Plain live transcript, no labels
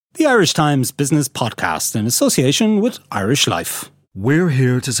the Irish Times Business Podcast in association with Irish Life. We're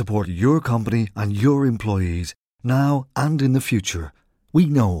here to support your company and your employees now and in the future. We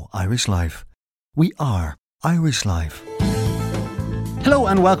know Irish Life. We are Irish Life. Hello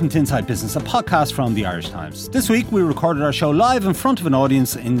and welcome to Inside Business, a podcast from the Irish Times. This week we recorded our show live in front of an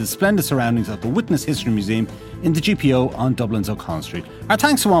audience in the splendid surroundings of the Witness History Museum in the GPO on Dublin's O'Connell Street. Our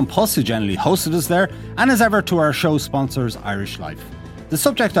thanks to An Post, who generally hosted us there, and as ever to our show sponsors, Irish Life. The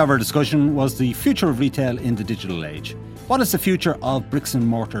subject of our discussion was the future of retail in the digital age. What is the future of bricks and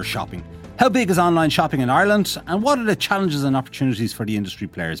mortar shopping? How big is online shopping in Ireland? And what are the challenges and opportunities for the industry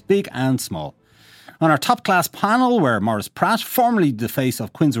players, big and small? On our top-class panel were Maurice Pratt, formerly the face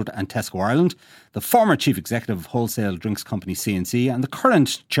of Quinnswood and Tesco Ireland, the former chief executive of wholesale drinks company C&C, and the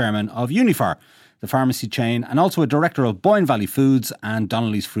current chairman of Uniphar, the pharmacy chain, and also a director of Boyne Valley Foods and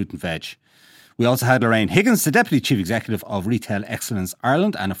Donnelly's Fruit and Veg. We also had Lorraine Higgins, the Deputy Chief Executive of Retail Excellence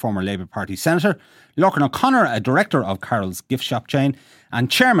Ireland and a former Labour Party Senator, Lorcan O'Connor, a Director of Carol's Gift Shop Chain and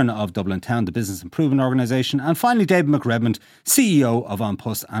Chairman of Dublin Town, the Business Improvement Organisation, and finally David McRedmond, CEO of An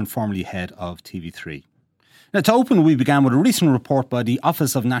Post and formerly Head of TV3. Now, to open, we began with a recent report by the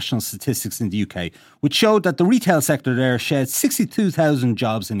Office of National Statistics in the UK, which showed that the retail sector there shed 62,000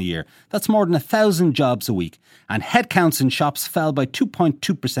 jobs in a year. That's more than 1,000 jobs a week. And headcounts in shops fell by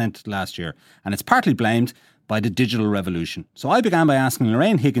 2.2% last year. And it's partly blamed by the digital revolution. So I began by asking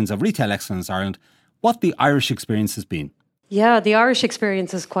Lorraine Higgins of Retail Excellence Ireland what the Irish experience has been. Yeah, the Irish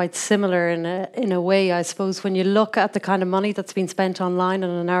experience is quite similar in a way, I suppose, when you look at the kind of money that's been spent online on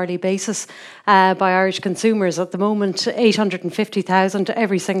an hourly basis by Irish consumers. At the moment, 850,000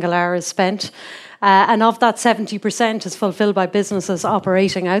 every single hour is spent. And of that, 70% is fulfilled by businesses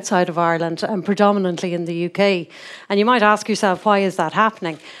operating outside of Ireland and predominantly in the UK. And you might ask yourself, why is that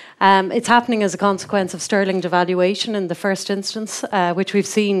happening? It's happening as a consequence of sterling devaluation in the first instance, which we've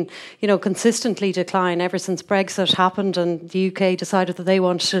seen, consistently decline ever since Brexit happened and the UK decided that they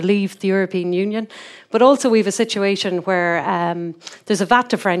wanted to leave the European Union. But also we have a situation where there's a VAT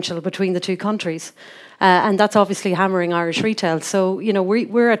differential between the two countries. And that's obviously hammering Irish retail. So,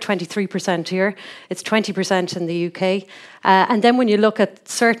 we're at 23% here. It's 20% in the UK. And then when you look at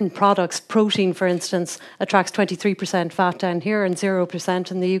certain products, protein, for instance, attracts 23% VAT down here and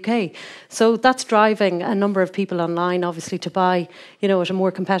 0% in the UK. So that's driving a number of people online, obviously, to buy, at a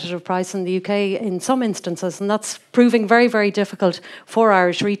more competitive price in the UK in some instances. And that's proving very, very difficult for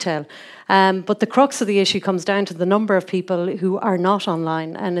Irish retail. But the crux of the issue comes down to the number of people who are not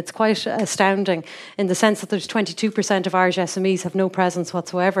online. And it's quite astounding in the sense that there's 22% of Irish SMEs have no presence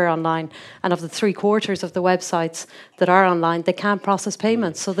whatsoever online. And of the 3/4 of the websites that are online, they can't process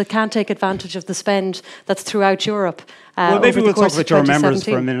payments. So they can't take advantage of the spend that's throughout Europe. Well, maybe we'll talk about your members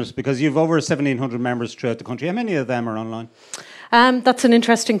for a minute, because you've over 1,700 members throughout the country. How many of them are online? That's an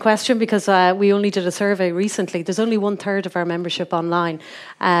interesting question because we only did a survey recently. There's only 1/3 of our membership online.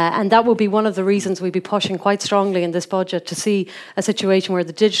 And that will be one of the reasons we'll be pushing quite strongly in this budget to see a situation where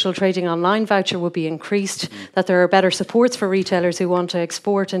the digital trading online voucher will be increased, that there are better supports for retailers who want to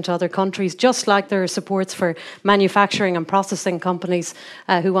export into other countries, just like there are supports for manufacturing and processing companies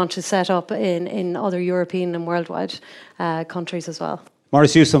who want to set up in other European and worldwide countries as well.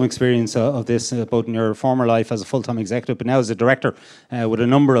 Maurice, you have some experience of this, both in your former life as a full-time executive, but now as a director with a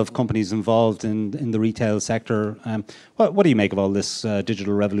number of companies involved in the retail sector. What do you make of all this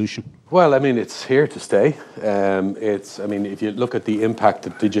digital revolution? Well, it's here to stay. If you look at the impact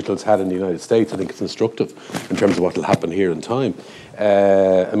that digital's had in the United States, I think it's instructive in terms of what will happen here in time.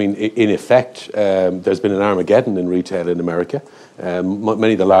 In effect, there's been an Armageddon in retail in America.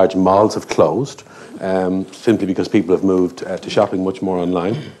 Many of the large malls have closed simply because people have moved to shopping much more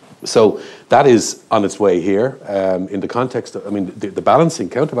online. So that is on its way here. In the context of, the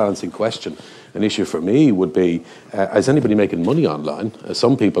counterbalancing question, an issue for me would be, is anybody making money online?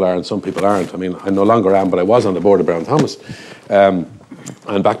 Some people are and some people aren't. I no longer am, but I was on the board of Brown Thomas.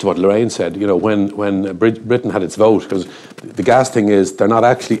 And back to what Lorraine said, when Britain had its vote, because the gas thing is they're not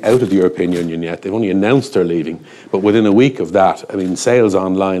actually out of the European Union yet. They've only announced they're leaving. But within a week of that, sales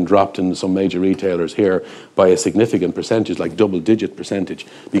online dropped in some major retailers here by a significant percentage, like double-digit percentage,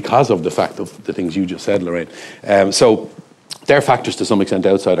 because of the fact of the things you just said, Lorraine. So they're factors to some extent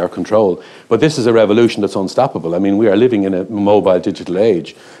outside our control. But this is a revolution that's unstoppable. We are living in a mobile digital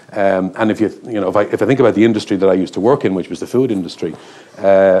age. And if I think about the industry that I used to work in, which was the food industry,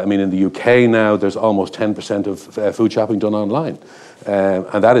 in the UK now, there's almost 10% of food shopping done online.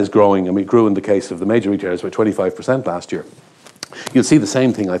 And that is growing. It grew in the case of the major retailers by 25% last year. you'll see the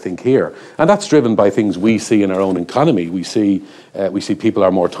same thing, I think, here. And that's driven by things we see in our own economy. We see people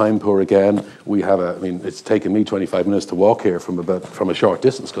are more time poor again. It's taken me 25 minutes to walk here from a short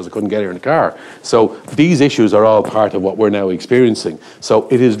distance because I couldn't get here in a car. So these issues are all part of what we're now experiencing. So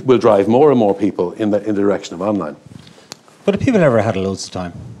will drive more and more people in the direction of online. But have people ever had loads of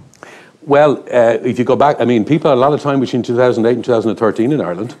time? Well, if you go back, people had a lot of time between 2008 and 2013 in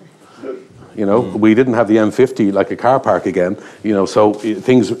Ireland. We didn't have the M50 like a car park again. So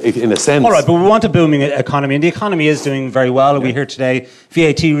things, in a sense. All right, but we want a booming economy, and the economy is doing very well. We hear today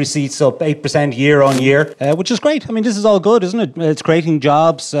VAT receipts up 8% year on year, which is great. This is all good, isn't it? It's creating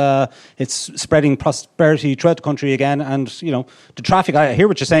jobs. It's spreading prosperity throughout the country again, and the traffic. I hear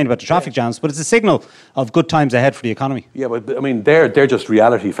what you're saying about the traffic jams, but it's a signal of good times ahead for the economy. Yeah, but they're just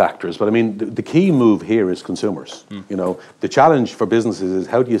reality factors. But the key move here is consumers. The challenge for businesses is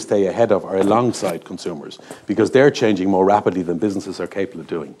how do you stay ahead of or alongside consumers, because they're changing more rapidly than businesses are capable of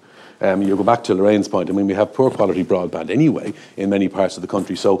doing. You go back to Lorraine's point, we have poor quality broadband anyway in many parts of the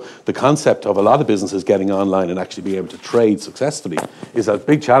country. So the concept of a lot of businesses getting online and actually being able to trade successfully is a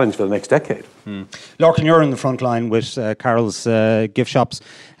big challenge for the next decade. Lorcan, you're in the front line with Carol's gift shops.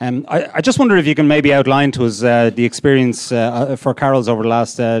 I just wonder if you can maybe outline to us the experience for Carol's over the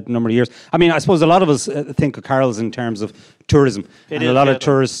last number of years. I suppose a lot of us think of Carol's in terms of tourism. A lot of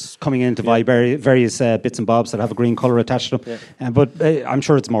tourists coming in to buy various bits and bobs that have a green colour attached to them. But I'm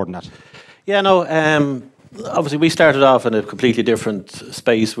sure it's more than that. Yeah, no. Obviously, we started off in a completely different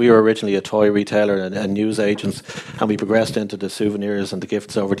space. We were originally a toy retailer and news agents, and we progressed into the souvenirs and the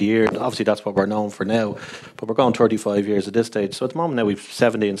gifts over the years. Obviously, that's what we're known for now, but we're going 35 years at this stage. So at the moment now, we've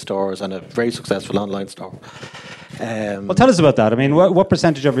 17 stores and a very successful online store. Well, tell us about that. What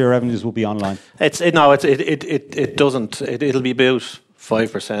percentage of your revenues will be online? It doesn't. It'll be about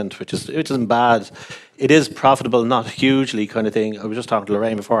 5%, which isn't bad. It is profitable, not hugely kind of thing. I was just talking to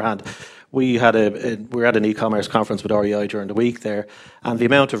Lorraine beforehand. We were at an e-commerce conference with REI during the week there, and the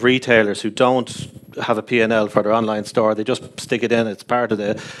amount of retailers who don't have a P&L for their online store, they just stick it in, it's part of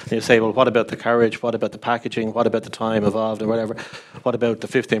and you say, well, what about the carriage, what about the packaging, what about the time involved or whatever, what about the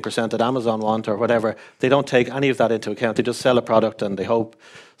 15% that Amazon want or whatever. They don't take any of that into account, they just sell a product and they hope.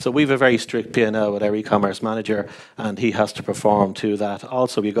 So we have a very strict P&L with our e-commerce manager, and he has to perform to that.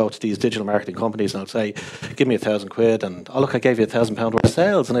 Also, we go to these digital marketing companies and I'll say, give me £1,000 and, oh look, I gave you £1,000 worth of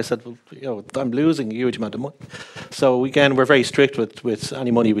sales. And I said, well, I'm losing a huge amount of money. So again, we're very strict with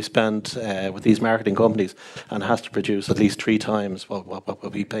any money we spend with these marketing companies, and it has to produce at least 3 times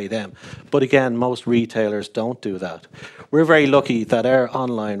what we pay them. But again, most retailers don't do that. We're very lucky that our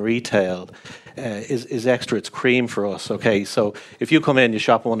online retail is extra. It's cream for us. Okay, so if you come in, you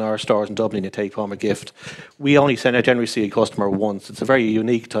shop in one of our stores in Dublin, you take home a gift. We only generally see a customer once. It's a very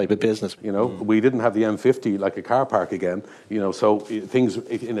unique type of business. We didn't have the M50 like a car park again. So things,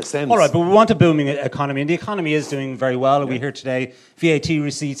 in a sense. All right, but we want a booming economy, and the economy is doing very well. We hear today VAT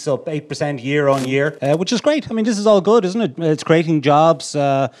receipts up 8% year on year, which is great. This is all good, isn't it? It's creating jobs.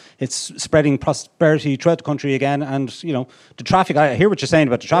 It's spreading prosperity throughout the country again, and the traffic. I hear what you're saying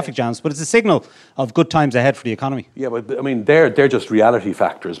about the traffic jams, but it's a signal of good times ahead for the economy. Yeah, but they're just reality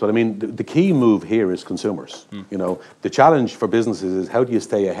factors. But the key move here is consumers. The challenge for businesses is how do you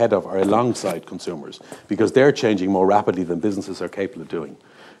stay ahead of or alongside consumers, because they're changing more rapidly than businesses are capable of doing.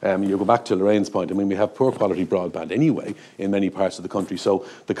 You go back to Lorraine's point, we have poor quality broadband anyway in many parts of the country. So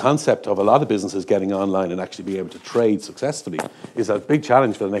the concept of a lot of businesses getting online and actually being able to trade successfully is a big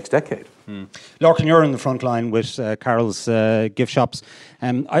challenge for the next decade. Lorcan, you're in the front line with Carol's gift shops.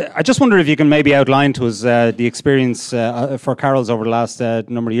 I just wonder if you can maybe outline to us the experience for Carol's over the last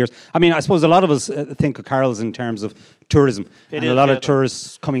number of years. I suppose a lot of us think of Carol's in terms of tourism. A lot of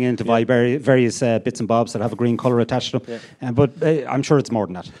tourists coming in to buy various bits and bobs that have a green colour attached to them. But I'm sure it's more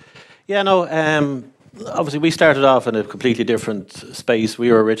than that. Yeah, no. Obviously, we started off in a completely different space.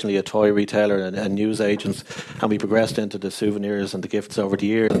 We were originally a toy retailer and news agents, and we progressed into the souvenirs and the gifts over the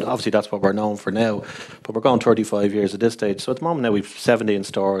years. And obviously, that's what we're known for now, but we're going 35 years at this stage. So at the moment now, we've 17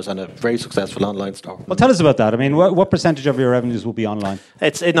 stores and a very successful online store. Well, tell us about that. What percentage of your revenues will be online?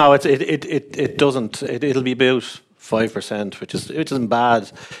 It doesn't. It'll be about 5%, which isn't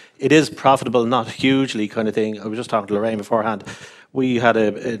bad. It is profitable, not hugely kind of thing. I was just talking to Lorraine beforehand. We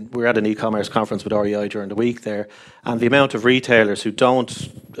were at an e-commerce conference with REI during the week there, and the amount of retailers who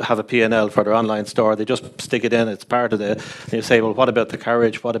don't have a P&L for their online store, they just stick it in, it's part of and you say, well, what about the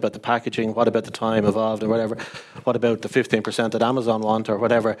carriage, what about the packaging, what about the time involved or whatever, what about the 15% that Amazon want or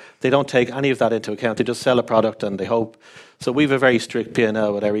whatever. They don't take any of that into account, they just sell a product and they hope. So we have a very strict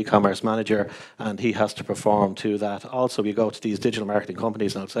P&L with our e-commerce manager, and he has to perform to that. Also, we go to these digital marketing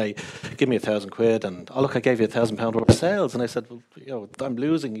companies and I'll say, give me £1,000, and oh look, I gave you £1,000 worth of sales, and I said, well, I'm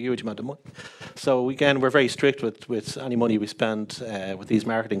losing a huge amount of money. So again, we're very strict with any money we spend with these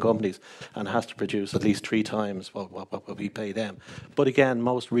marketing companies, and has to produce at least 3 times what we pay them. But again,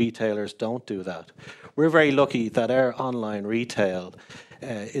 most retailers don't do that. We're very lucky that our online retail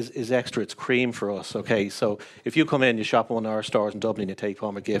is extra. It's cream for us. Okay, so if you come in, you shop in one of our stores in Dublin, you take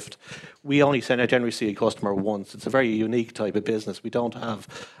home a gift. We only generally see a customer once. It's a very unique type of business. We don't have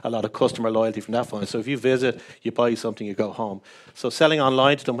a lot of customer loyalty from that point. So if you visit, you buy something, you go home. So selling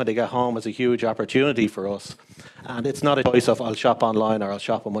online to them when they get home is a huge opportunity for us. And it's not a choice of I'll shop online or I'll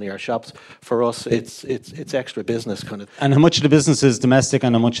shop in one of our shops. For us, it's extra business kind of. And how much of the business is domestic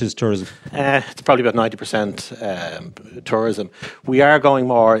and how much is tourism? It's probably about 90% tourism. We are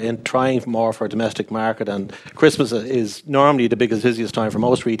trying more for a domestic market, and Christmas is normally the busiest time for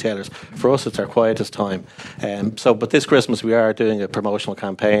most retailers. For us, it's our quietest time. But this Christmas we are doing a promotional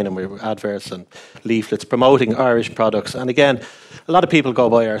campaign, and we're adverts and leaflets promoting Irish products. And again, a lot of people go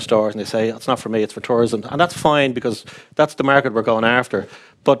by our stores and they say, it's not for me, it's for tourism. And that's fine, because that's the market we're going after.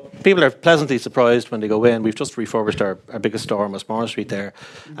 But people are pleasantly surprised when they go in. We've just refurbished our biggest store on Westmoreland Street there.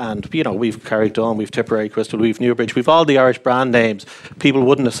 And, we've Carrickdone, we've Tipperary Crystal, we've Newbridge, we've all the Irish brand names. People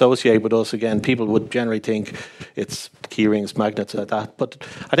wouldn't associate with us again. People would generally think it's key rings, magnets, like that. But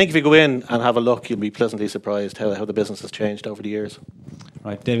I think if you go in and have a look, you'll be pleasantly surprised how the business has changed over the years.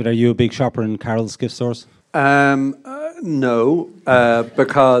 Right. David, are you a big shopper in Carol's gift stores? No,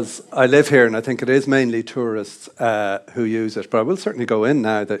 because I live here and I think it is mainly tourists who use it. But I will certainly go in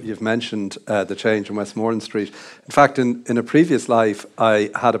now that you've mentioned the change in Westmoreland Street. In fact, in a previous life,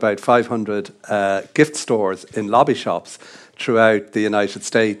 I had about 500 gift stores in lobby shops throughout the United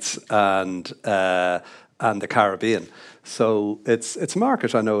States and the Caribbean. So it's a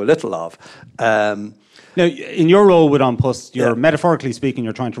market I know a little of. Now, in your role with An Post, metaphorically speaking,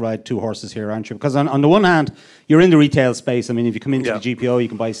 you're trying to ride 2 horses here, aren't you? Because on the one hand, you're in the retail space. I mean, if you come into the GPO, you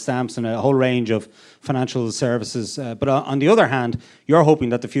can buy stamps and a whole range of financial services. But on the other hand, you're hoping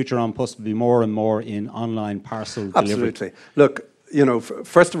that the future An Post will be more and more in online parcel delivery. Absolutely. Look,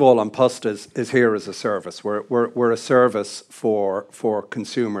 first of all, An Post is here as a service. We're a service for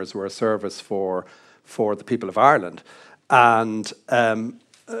consumers. We're a service for the people of Ireland. And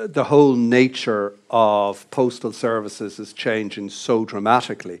the whole nature of postal services is changing so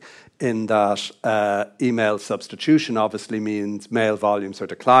dramatically in that email substitution obviously means mail volumes are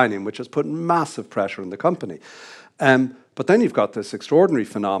declining, which has put massive pressure on the company. But then you've got this extraordinary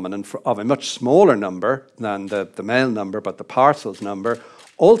phenomenon of a much smaller number than the mail number, but the parcels number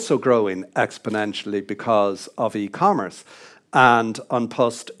also growing exponentially because of e-commerce. And An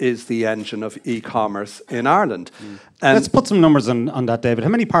Post is the engine of e-commerce in Ireland. Let's put some numbers on that, David. How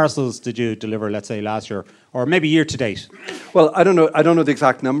many parcels did you deliver, let's say, last year, or maybe year to date? Well, I don't know the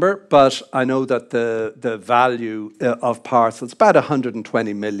exact number, but I know that the value of parcels, about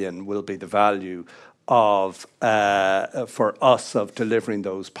 120 million, will be the value of for us of delivering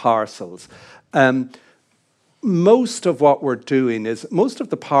those parcels. Most of what we're doing is, most of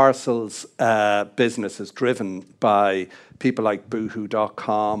the parcels business is driven by people like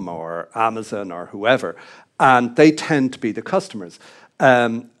Boohoo.com or Amazon or whoever, and they tend to be the customers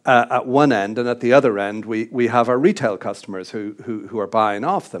at one end, and at the other end we have our retail customers who are buying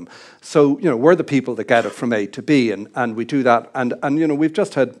off them. So we're the people that get it from A to B, and we do that. And we've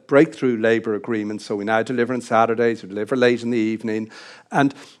just had breakthrough labour agreements, so we now deliver on Saturdays, we deliver late in the evening,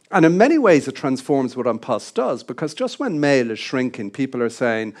 and in many ways it transforms what An Post does, because just when mail is shrinking, people are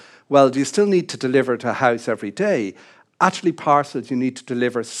saying, well, do you still need to deliver to a house every day? Actually, parcels you need to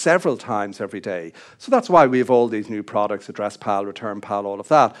deliver several times every day. So that's why we have all these new products, Address Pal, Return Pal, all of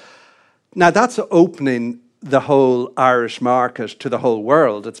that. Now, that's opening the whole Irish market to the whole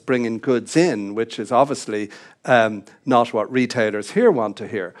world. It's bringing goods in, which is obviously not what retailers here want to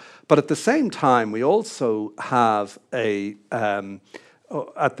hear. But at the same time, we also have at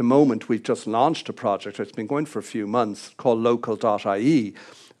the moment, we've just launched a project. It's been going for a few months called Local.ie.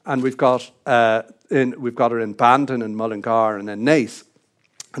 And we've got it in Bandon and Mullingar and in Naas.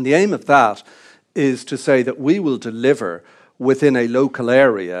 And the aim of that is to say that we will deliver within a local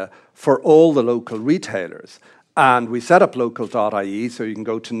area for all the local retailers. And we set up Local.ie, so you can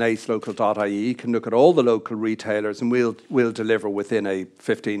go to Naas Local.ie, you can look at all the local retailers, and we'll deliver within a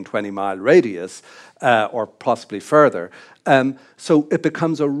 15, 20-mile radius or possibly further. So it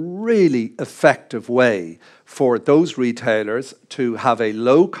becomes a really effective way for those retailers to have a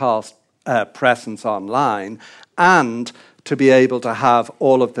low-cost presence online and to be able to have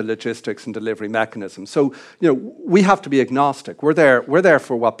all of the logistics and delivery mechanisms. So, we have to be agnostic. We're there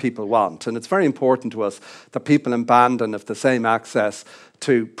for what people want. And it's very important to us that people in Bandon have the same access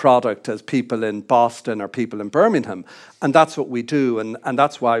to product as people in Boston or people in Birmingham. And that's what we do. And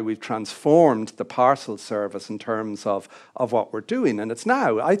that's why we've transformed the parcel service in terms of what we're doing. And it's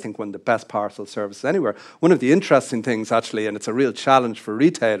now, I think, one of the best parcel services anywhere. One of the interesting things, actually, and it's a real challenge for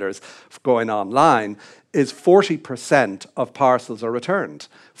retailers going online, is 40% of parcels are returned.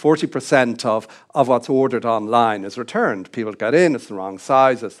 40% of what's ordered online is returned. People get in, it's the wrong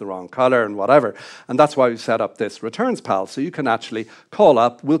size, it's the wrong colour and whatever. And that's why we set up this Returns Pal. So you can actually call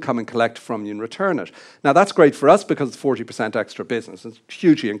up, we'll come and collect from you and return it. Now that's great for us because it's 40% extra business. It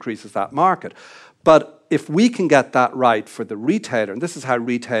hugely increases that market. But if we can get that right for the retailer, and this is how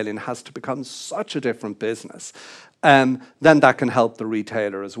retailing has to become such a different business, then that can help the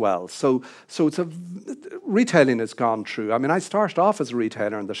retailer as well. So retailing has gone through. I mean, I started off as a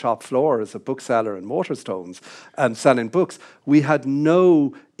retailer on the shop floor as a bookseller in Waterstones and selling books. We had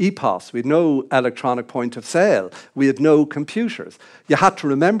no EPOS, we had no electronic point of sale, we had no computers. You had to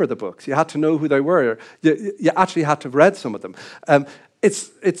remember the books, you had to know who they were, you actually had to have read some of them.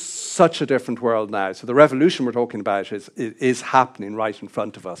 It's such a different world now. So the revolution we're talking about is happening right in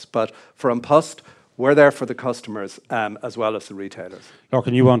front of us. But for An Post, we're there for the customers as well as the retailers.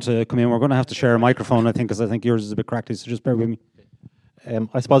 Lorcan, you want to come in? We're going to have to share a microphone, I think, because I think yours is a bit crackly, so just bear with me.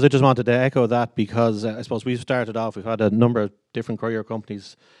 I suppose I just wanted to echo that because I suppose we've started off, we've had a number of different courier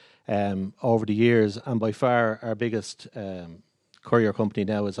companies over the years, and by far our biggest courier company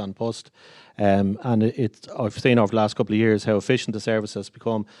now is An Post. And I've seen over the last couple of years how efficient the service has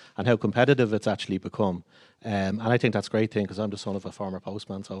become and how competitive it's actually become. And I think that's a great thing because I'm the son of a former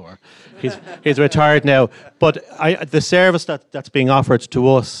postman, so he's retired now. But the service that's being offered to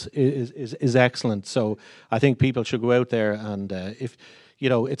us is excellent. So I think people should go out there and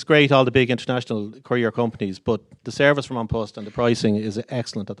it's great, all the big international courier companies, but the service from An Post and the pricing is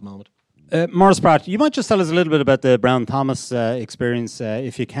excellent at the moment. Maurice Pratt, you might just tell us a little bit about the Brown Thomas experience,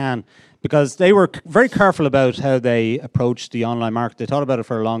 if you can, because they were very careful about how they approached the online market. They thought about it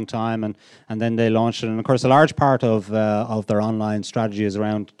for a long time, and then they launched it. And of course, a large part of their online strategy is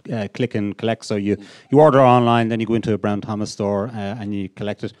around click and collect. So you order online, then you go into a Brown Thomas store and you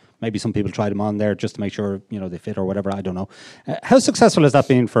collect it. Maybe some people try them on there just to make sure they fit or whatever. I don't know. How successful has that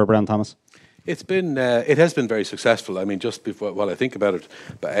been for Brown Thomas? It has been very successful. I mean, just before, while I think about it,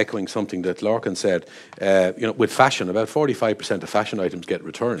 by echoing something that Lorcan said, with fashion, about 45% of fashion items get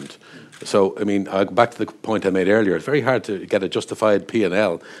returned. So, I mean, I'll go back to the point I made earlier. It's very hard to get a justified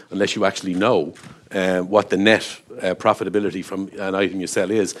P&L unless you actually know what the net profitability from an item you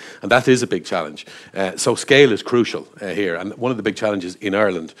sell is, and that is a big challenge. So scale is crucial here, and one of the big challenges in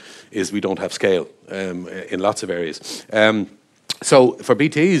Ireland is we don't have scale in lots of areas. So for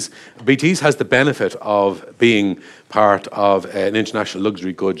BT's has the benefit of being part of an international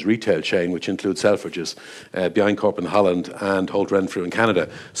luxury goods retail chain, which includes Selfridges, Bijenkorf in Holland, and Holt Renfrew in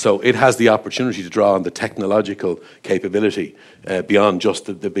Canada. So it has the opportunity to draw on the technological capability beyond just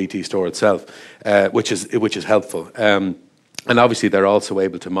the BT store itself, which is helpful. And obviously, they're also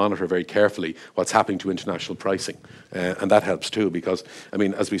able to monitor very carefully what's happening to international pricing, and that helps too. Because, I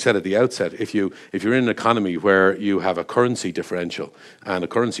mean, as we said at the outset, if you're in an economy where you have a currency differential and a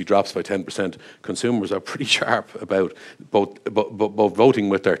currency drops by 10%, consumers are pretty sharp about both voting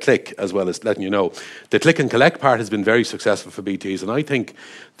with their click as well as letting you know. The click and collect part has been very successful for BT's, and I think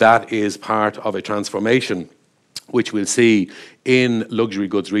that is part of a transformation which we'll see in luxury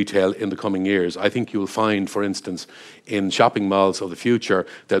goods retail in the coming years. I think you'll find, for instance, in shopping malls of the future,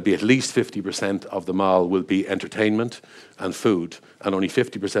 there'll be at least 50% of the mall will be entertainment and food, and only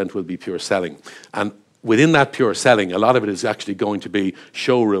 50% will be pure selling. And within that pure selling, a lot of it is actually going to be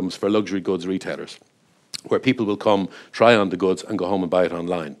showrooms for luxury goods retailers, where people will come, try on the goods, and go home and buy it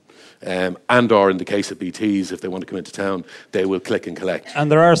online. And or in the case of BT's, if they want to come into town, they will click and collect.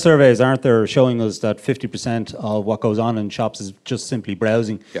 And there are surveys, aren't there, showing us that 50% of what goes on in shops is just simply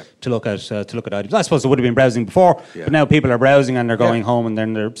browsing to look at items. I suppose they would have been browsing before, but now people are browsing and they're going home and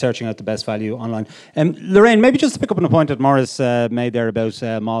then they're searching out the best value online. Lorraine, maybe just to pick up on a point that Maurice made there about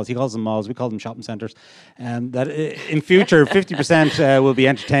malls. He calls them malls, we call them shopping centres. That in future, 50% will be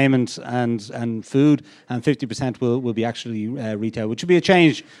entertainment and food, and 50% will be actually retail, which would be a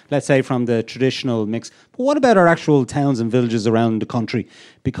change, let's say, say, from the traditional mix. But what about our actual towns and villages around the country?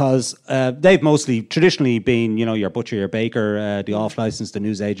 Because they've mostly traditionally been, your butcher, your baker, the off-license, the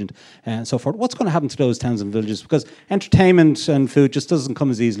newsagent, and so forth. What's going to happen to those towns and villages? Because entertainment and food just doesn't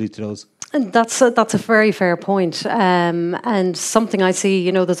come as easily to those. And that's a very fair point. And something I see,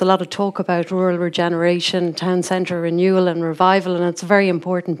 there's a lot of talk about rural regeneration, town centre renewal and revival, and it's a very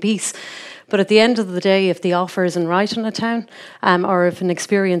important piece. But at the end of the day, if the offer isn't right in a town, or if an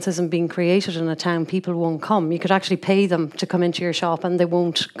experience isn't being created in a town, people won't come. You could actually pay them to come into your shop and they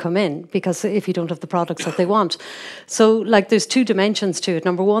won't come in, because if you don't have the products that they want. So, there's two dimensions to it.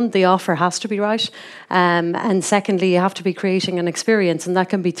 Number one, the offer has to be right. And secondly, you have to be creating an experience. And that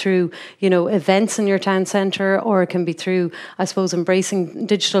can be through, events in your town centre, or it can be through, I suppose, embracing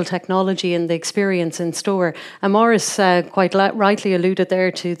digital technology and the experience in store. And Maurice quite rightly alluded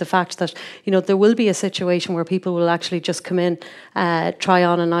there to the fact that, there will be a situation where people will actually just come in, try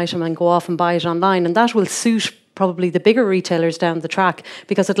on an item and go off and buy it online. And that will suit probably the bigger retailers down the track,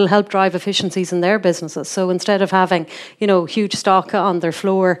 because it'll help drive efficiencies in their businesses. So instead of having, huge stock on their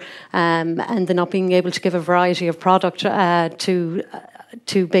floor and then not being able to give a variety of product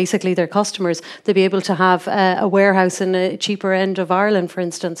to basically their customers, they'll be able to have a warehouse in a cheaper end of Ireland, for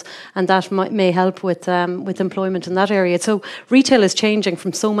instance, and that may help with employment in that area. So retail is changing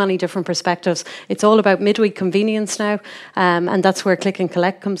from so many different perspectives. It's all about midweek convenience now, and that's where click and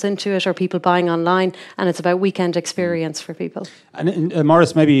collect comes into it, or people buying online, and it's about weekend experience for people. And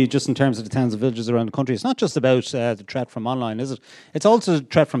Maurice, maybe just in terms of the towns and villages around the country, it's not just about the threat from online, is it? It's also the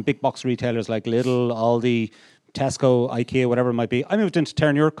threat from big box retailers like Lidl, Aldi, Tesco, IKEA, whatever it might be. I moved into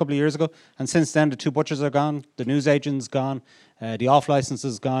Terranure a couple of years ago, and since then the two butchers are gone, the newsagent's gone, the off-license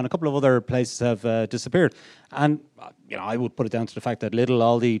is gone, a couple of other places have disappeared. And I would put it down to the fact that Lidl,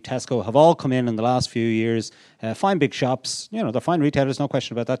 Aldi, Tesco have all come in the last few years, fine big shops, they're fine retailers, no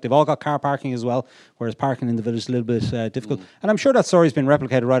question about that. They've all got car parking as well, whereas parking in the village is a little bit difficult. And I'm sure that story's been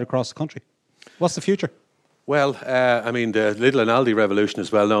replicated right across the country. What's the future? Well, the Lidl and Aldi revolution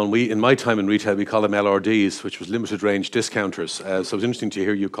is well known. In my time in retail, we call them LRDs, which was limited range discounters. So it's interesting to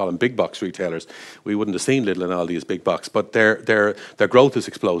hear you call them big box retailers. We wouldn't have seen Lidl and Aldi as big box, but their growth is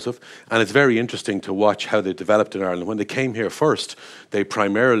explosive, and it's very interesting to watch how they developed in Ireland. When they came here first, they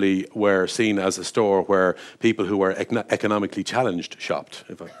primarily were seen as a store where people who were economically challenged shopped,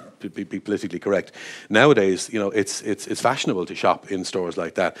 if I be politically correct. Nowadays, it's fashionable to shop in stores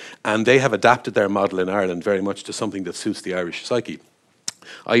like that, and they have adapted their model in Ireland very much to something that suits the Irish psyche.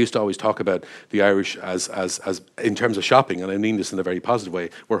 I used to always talk about the Irish as in terms of shopping, and I mean this in a very positive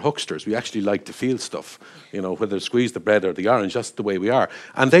way. We're hucksters. We actually like to feel stuff, whether squeeze the bread or the orange, that's the way we are.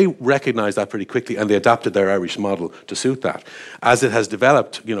 And they recognised that pretty quickly, and they adapted their Irish model to suit that. As it has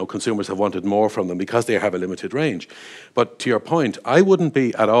developed, consumers have wanted more from them because they have a limited range. But to your point, I wouldn't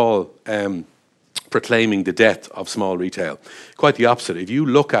be at all proclaiming the death of small retail. Quite the opposite. If you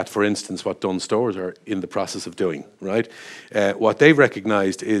look at, for instance, what Dunnes Stores are in the process of doing, right? What they've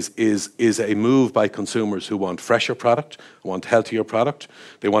recognised is a move by consumers who want fresher product, want healthier product.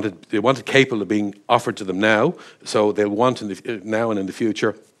 They want it capable of being offered to them now, so they'll want now and in the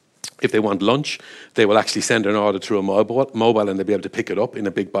future. If they want lunch, they will actually send an order through a mobile, and they'll be able to pick it up in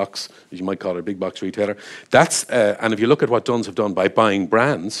a big box, as you might call it, a big box retailer. And if you look at what Dunnes have done by buying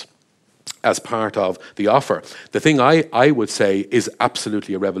brands as part of the offer. The thing I would say is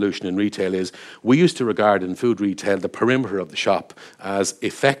absolutely a revolution in retail is we used to regard in food retail the perimeter of the shop as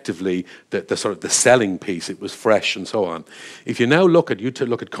effectively the sort of the selling piece. It was fresh and so on. If you now look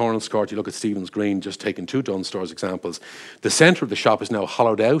at Cornels Court, you look at Stephen's Green, just taking two Dunnes Stores examples, the centre of the shop is now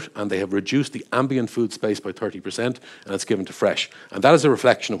hollowed out, and they have reduced the ambient food space by 30%, and it's given to fresh. And that is a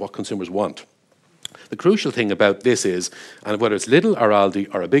reflection of what consumers want. The crucial thing about this is, and whether it's Lidl or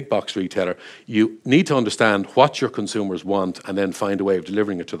Aldi or a big box retailer, you need to understand what your consumers want and then find a way of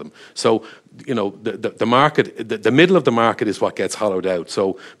delivering it to them. So, the market, the middle of the market is what gets hollowed out.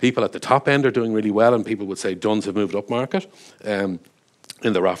 So people at the top end are doing really well, and people would say Dunnes have moved up market.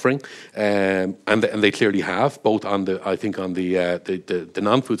 In their offering, and they clearly have, both on the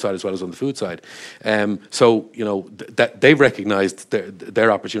non-food side as well as on the food side. So that they've recognised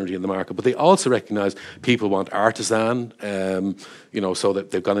their opportunity in the market, but they also recognise people want artisan. So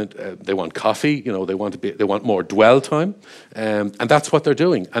that they've gone in, they want coffee. They want more dwell time, and that's what they're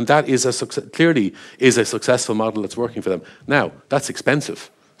doing. And that is clearly a successful model that's working for them. Now that's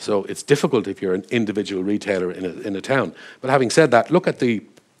expensive. So it's difficult if you're an individual retailer in a town. But having said that, look at the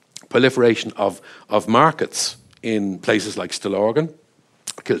proliferation of markets in places like Stillorgan,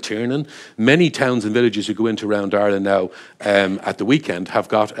 Kiltiernan. Many towns and villages you go into around Ireland now at the weekend have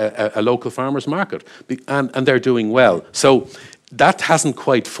got a local farmers market, and they're doing well. So that hasn't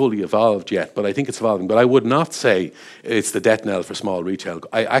quite fully evolved yet, but I think it's evolving. But I would not say it's the death knell for small retail.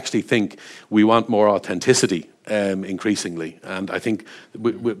 I actually think we want more authenticity increasingly, and I think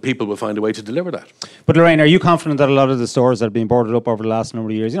people will find a way to deliver that. But Lorraine, are you confident that a lot of the stores that have been boarded up over the last number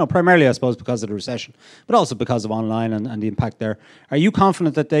of years, primarily I suppose because of the recession, but also because of online and the impact there, are you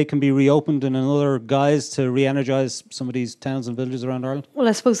confident that they can be reopened in another guise to re-energise some of these towns and villages around Ireland? Well,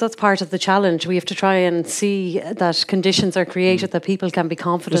 I suppose that's part of the challenge. We have to try and see that conditions are created that people can be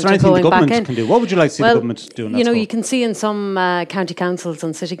confident in going back in. Is there anything the government can do? What would you like to see the government do in that scope? You can see in some county councils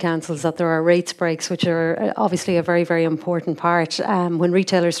and city councils that there are rates breaks, which are obviously a very, very important part. When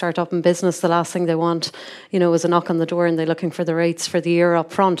retailers start up in business, the last thing they want, is a knock on the door and they're looking for the rates for the year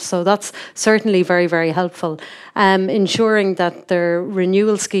up front. So that's certainly very, very helpful. Ensuring that their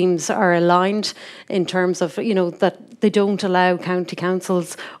renewal schemes are aligned in terms of, that they don't allow county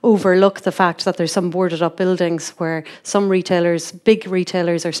councils overlook the fact that there's some boarded up buildings where some retailers, big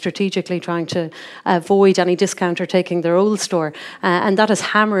retailers, are strategically trying to avoid any discounter taking their old store. And that has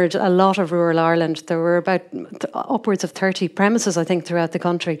hammered a lot of rural Ireland. There were about upwards of 30 premises, I think, throughout the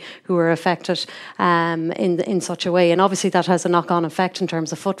country who were affected in such a way. And obviously that has a knock-on effect in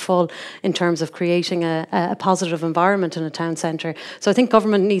terms of footfall, in terms of creating a positive environment in a town centre. So I think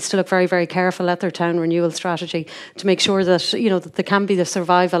government needs to look very, very careful at their town renewal strategy to make sure that, that there can be the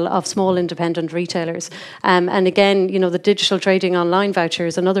survival of small independent retailers. And again, the digital trading online voucher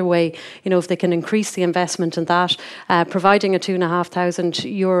is another way, if they can increase the investment in that. Providing a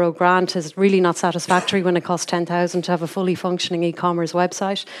 €2,500 grant is really not satisfactory when it costs 10,000 to have a fully functioning e-commerce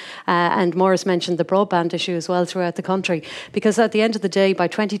website. And Maurice mentioned the broadband issue as well throughout the country, because at the end of the day, by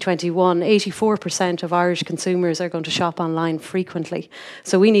 2021, 84% of Irish consumers are going to shop online frequently.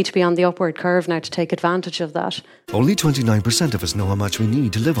 So we need to be on the upward curve now to take advantage of that. Only 29% of us know how much we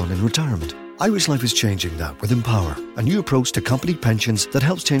need to live on in retirement. Irish Life is changing that with Empower, a new approach to company pensions that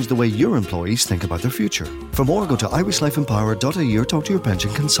helps change the way your employees think about their future. For more, go to irishlifeempower.ie or talk to your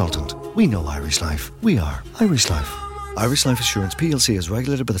pension consultant. We know Irish Life. We are Irish Life. Irish Life Assurance plc is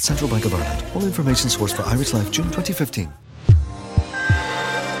regulated by the Central Bank of Ireland. All information sourced for Irish Life, June 2015.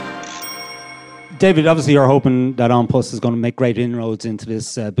 David, obviously you're hoping that An Post is going to make great inroads into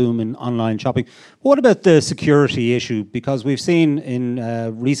this boom in online shopping. What about the security issue? Because we've seen in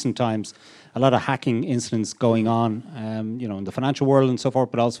recent times a lot of hacking incidents going on, in the financial world and so forth,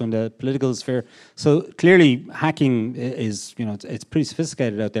 but also in the political sphere. So clearly hacking is, it's pretty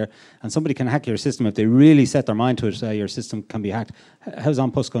sophisticated out there, and somebody can hack your system if they really set their mind to it. Your system can be hacked. How's An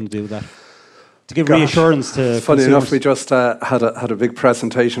Post going to do that? To give reassurance to funny consumers. enough, we just had a big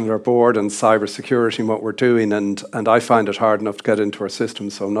presentation at our board on cybersecurity and what we're doing, and I find it hard enough to get into our system,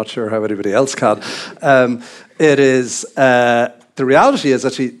 so I'm not sure how anybody else can. It is the reality is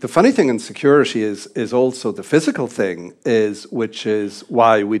actually the funny thing in security is also the physical thing which is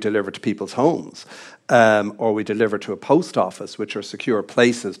why we deliver to people's homes. Or we deliver to a post office, which are secure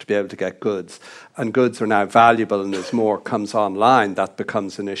places to be able to get goods. And goods are now valuable, and as more comes online, that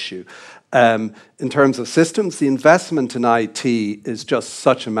becomes an issue. In terms of systems, the investment in IT is just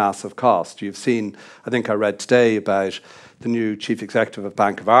such a massive cost. You've seen, I think I read today about the new chief executive of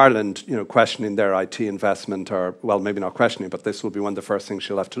Bank of Ireland, questioning their IT investment, or, well, maybe not questioning, but this will be one of the first things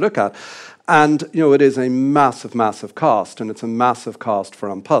she'll have to look at. And, it is a massive, massive cost, and it's a massive cost for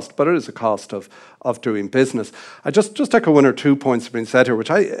An Post, but it is a cost of doing business. I just echo one or two points that have been said here,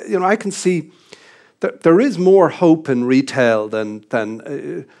 which I can see that there is more hope in retail than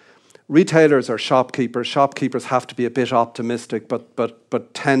retailers or shopkeepers. Shopkeepers have to be a bit optimistic,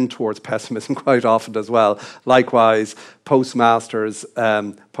 but tend towards pessimism quite often as well. Likewise, postmasters,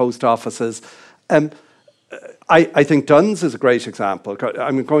 post offices. I think Dunn's is a great example.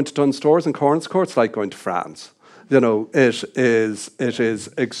 I mean, going to Dunn's stores in Corns Court's like going to France. It is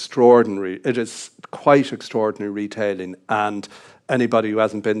extraordinary. It is quite extraordinary retailing, and anybody who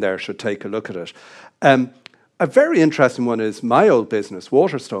hasn't been there should take a look at it. A very interesting one is my old business,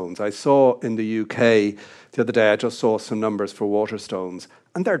 Waterstones. I saw in the UK the other day, I just saw some numbers for Waterstones,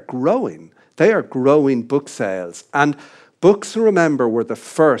 and they're growing. They are growing book sales. And books, remember, were the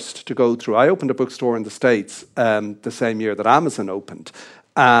first to go through. I opened a bookstore in the States the same year that Amazon opened.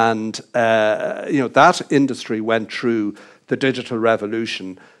 And, that industry went through the digital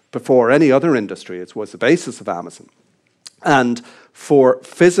revolution before any other industry. It was the basis of Amazon. And for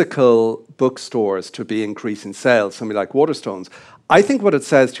physical bookstores to be increasing sales, something like Waterstones, I think what it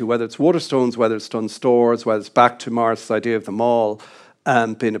says to you, whether it's Waterstones, whether it's Dunnes Stores, whether it's back to Morris's idea of the mall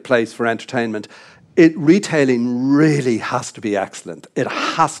being a place for entertainment, retailing really has to be excellent. It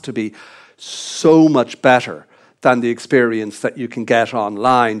has to be so much better than the experience that you can get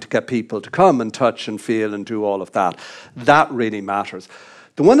online to get people to come and touch and feel and do all of that. That really matters.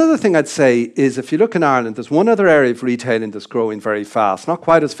 The one other thing I'd say is if you look in Ireland, there's one other area of retailing that's growing very fast, not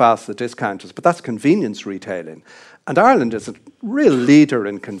quite as fast as the discounters, but that's convenience retailing. And Ireland is a real leader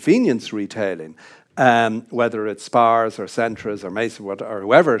in convenience retailing, whether it's Spars or Centras or Mesa or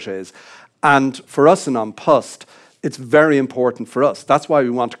whoever it is. And for us in An Post, it's very important for us. That's why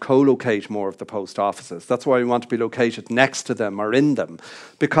we want to co-locate more of the post offices. That's why we want to be located next to them or in them.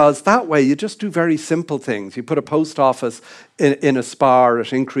 Because that way you just do very simple things. You put a post office in a Spar,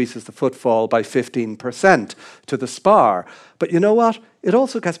 it increases the footfall by 15% to the Spar. But you know what? It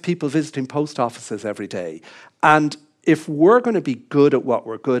also gets people visiting post offices every day. And if we're going to be good at what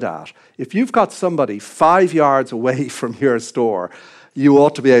we're good at, if you've got somebody 5 yards away from your store, you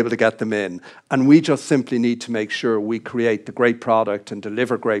ought to be able to get them in. And we just simply need to make sure we create the great product and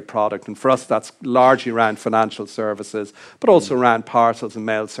deliver great product. And for us, that's largely around financial services, but also around parcels and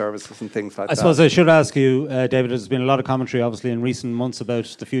mail services and things like that. I suppose I should ask you, David, there's been a lot of commentary, obviously, in recent months about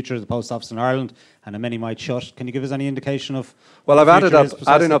the future of the post office in Ireland, and many might shut. Can you give us any indication of... Well, I've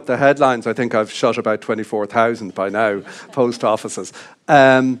adding up the headlines. I think I've shut about 24,000 by now, post offices.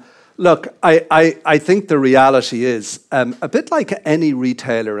 Look, I think the reality is a bit like any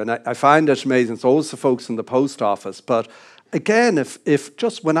retailer, and I find it amazing. It's always the folks in the post office. But again, if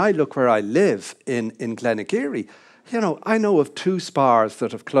just when I look where I live in Glenageary, I know of 2 Spars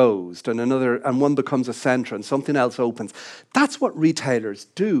that have closed and one becomes a Centra and something else opens. That's what retailers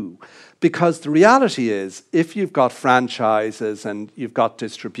do. Because the reality is, if you've got franchises and you've got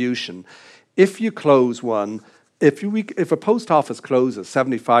distribution, if you close one, if a post office closes,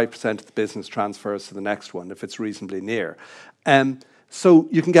 75% of the business transfers to the next one if it's reasonably near. So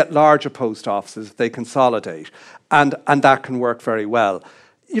you can get larger post offices if they consolidate, and that can work very well.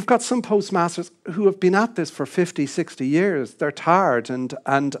 You've got some postmasters who have been at this for 50, 60 years. They're tired and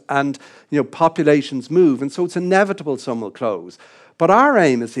populations move, and so it's inevitable some will close. But our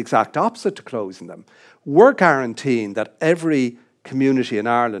aim is the exact opposite to closing them. We're guaranteeing that every community in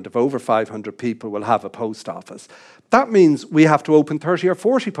Ireland of over 500 people will have a post office. That means we have to open 30 or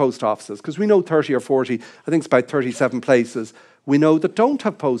 40 post offices, because we know 30 or 40, I think it's about 37 places we know that don't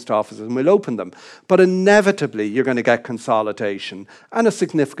have post offices, and we'll open them. But inevitably, you're going to get consolidation, and a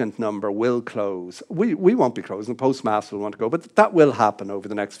significant number will close. We won't be closing, the postmaster will want to go, but that will happen over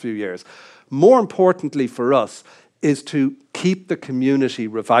the next few years. More importantly for us is to keep the community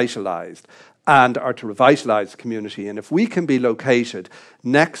revitalised, or to revitalise the community. And if we can be located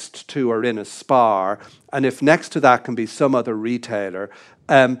next to or in a Spar, and if next to that can be some other retailer,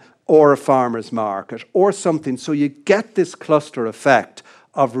 or a farmer's market, or something, so you get this cluster effect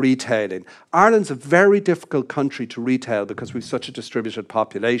of retailing. Ireland's a very difficult country to retail because we've such a distributed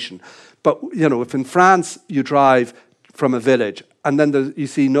population. But, if in France you drive from a village, and then you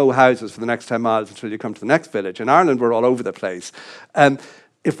see no houses for the next 10 miles until you come to the next village. In Ireland, we're all over the place.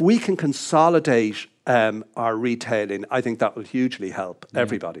 If we can consolidate our retailing, I think that will hugely help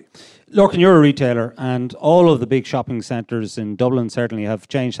everybody. Lorcan, you're a retailer, and all of the big shopping centres in Dublin certainly have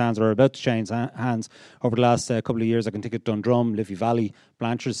changed hands or are about to change hands over the last couple of years. I can think of Dundrum, Liffey Valley,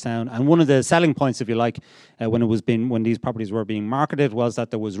 Blanchardstown, and one of the selling points, if you like, when these properties were being marketed, was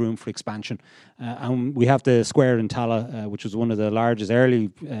that there was room for expansion. And we have the Square in Tallaght, which was one of the largest early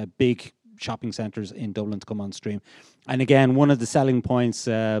big shopping centres in Dublin to come on stream. And again, one of the selling points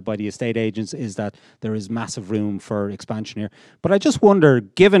by the estate agents is that there is massive room for expansion here. But I just wonder,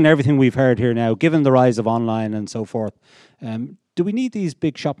 given everything we've heard here now, given the rise of online and so forth, do we need these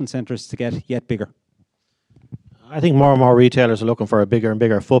big shopping centres to get yet bigger? I think more and more retailers are looking for a bigger and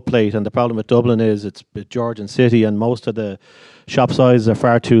bigger footplate, and the problem with Dublin is it's Georgian City, and most of the shop sizes are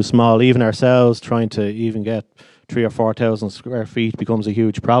far too small. Even ourselves trying to even get 3,000 or 4,000 square feet becomes a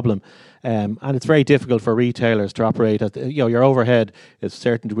huge problem. And it's very difficult for retailers to operate at, your overhead is a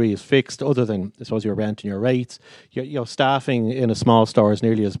certain degree is fixed, other than, I suppose, your rent and your rates. Staffing in a small store is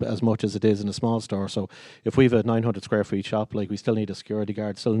nearly as much as it is in a small store. So if we have a 900 square feet shop, we still need a security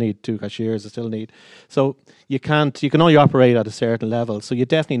guard, still need 2 cashiers, so you can only operate at a certain level. So you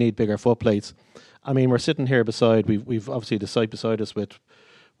definitely need bigger footplates. I mean, we're sitting here beside, we've obviously the site beside us with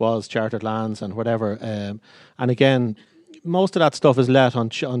was chartered lands and whatever. And again, most of that stuff is let on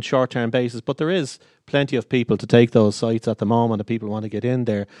short-term basis, but there is plenty of people to take those sites at the moment, and people want to get in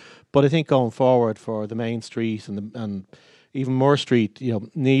there. But I think going forward for the main street and even Moore Street,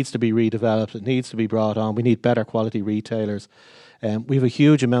 needs to be redeveloped. It needs to be brought on. We need better quality retailers. We have a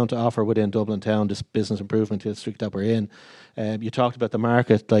huge amount to offer within Dublin Town, this business improvement district that we're in. You talked about the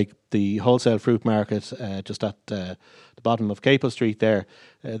market, like the wholesale fruit market just at the bottom of Capel Street there.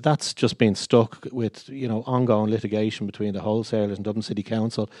 That's just been stuck with ongoing litigation between the wholesalers and Dublin City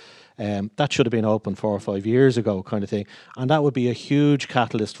Council. That should have been open 4 or 5 years ago, kind of thing. And that would be a huge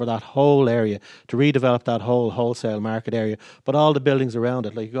catalyst for that whole area, to redevelop that whole wholesale market area. But all the buildings around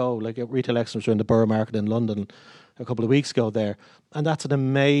it, like Retail Excellence in the Borough Market in London a couple of weeks ago there. And that's an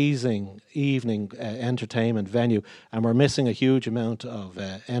amazing evening entertainment venue. And we're missing a huge amount of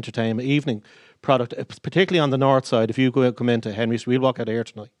entertainment, evening product, particularly on the north side. If you come into Henry Street, we'll walk out here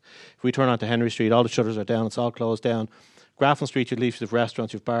tonight. If we turn onto Henry Street, all the shutters are down, it's all closed down. Grafton Street, you have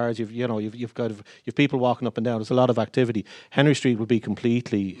restaurants, you have bars, you've people walking up and down. There's a lot of activity. Henry Street will be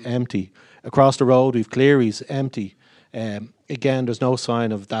completely empty. Across the road, we've Cleary's empty. Again, there's no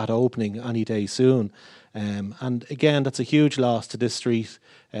sign of that opening any day soon. And again, that's a huge loss to this street,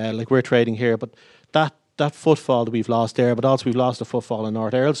 like we're trading here. But that footfall that we've lost there, but also we've lost a footfall on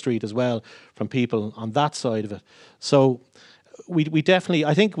North Earl Street as well from people on that side of it. So we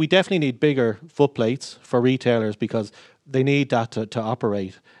definitely need bigger footplates for retailers, because they need that to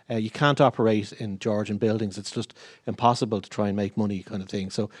operate. You can't operate in Georgian buildings. It's just impossible to try and make money, kind of thing.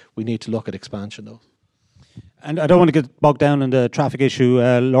 So we need to look at expansion, though. And I don't want to get bogged down in the traffic issue,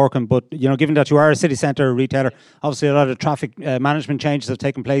 Lorcan, but given that you are a city centre retailer, obviously a lot of traffic management changes have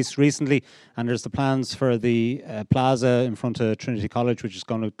taken place recently, and there's the plans for the plaza in front of Trinity College, which is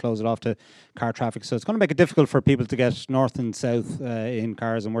going to close it off to car traffic. So it's going to make it difficult for people to get north and south in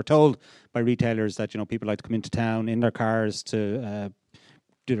cars. And we're told by retailers that people like to come into town in their cars to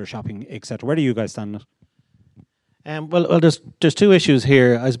do their shopping, etc. Where do you guys stand on it? Well, there's two issues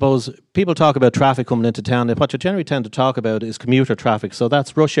here. I suppose people talk about traffic coming into town, and what you generally tend to talk about is commuter traffic. So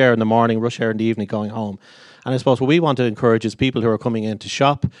that's rush hour in the morning, rush hour in the evening going home. And I suppose what we want to encourage is people who are coming in to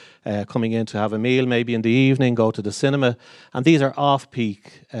shop, coming in to have a meal maybe in the evening, go to the cinema. And these are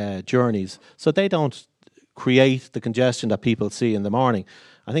off-peak journeys, so they don't create the congestion that people see in the morning.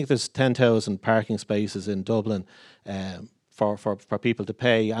 I think there's 10,000 parking spaces in Dublin for people to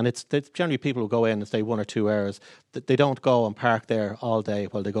pay, and it's generally people who go in and stay 1 or 2 hours. They don't go and park there all day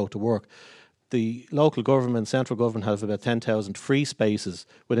while they go to work. The local government, central government, have about 10,000 free spaces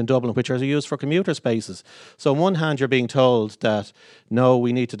within Dublin, which are used for commuter spaces. So on one hand, you're being told that, no,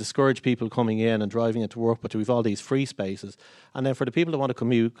 we need to discourage people coming in and driving into work, but we've all these free spaces. And then for the people that want to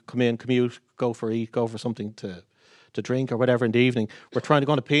commute, go for something to drink or whatever in the evening, we're going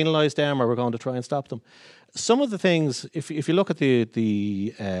to penalise them, or we're going to try and stop them. Some of the things, if you look at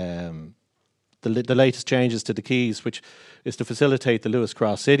the latest changes to the Quays, which is to facilitate the Lewis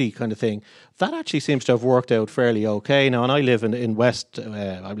Cross City kind of thing, that actually seems to have worked out fairly okay. Now, and I live in West,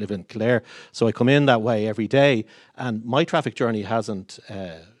 I live in Kildare, so I come in that way every day, and my traffic journey hasn't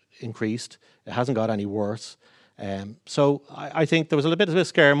increased. It hasn't got any worse. So I think there was a little bit of a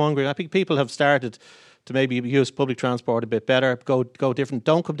scaremongering. I think people have started to maybe use public transport a bit better, go different.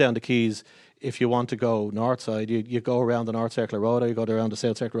 Don't come down the Quays if you want to go north side. You go around the North Circular Road, or you go around the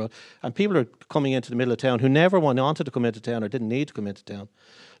South Circular Road. And people are coming into the middle of town who never wanted to come into town or didn't need to come into town.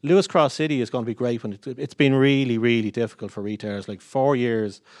 Lewis Cross City is going to be great when it's been really, really difficult for retailers. Like 4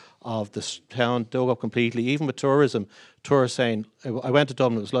 years of the town dug up completely, even with tourism. Tourists saying, I went to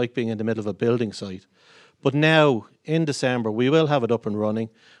Dublin, it was like being in the middle of a building site. But now, in December, we will have it up and running.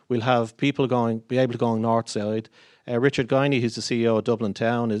 We'll have people be able to go north side. Richard Guiney, who's the CEO of Dublin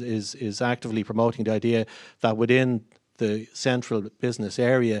Town, is actively promoting the idea that within the central business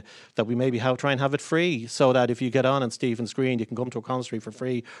area that we maybe try and have it free, so that if you get on Stephen's Green, you can come to O'Connell Street for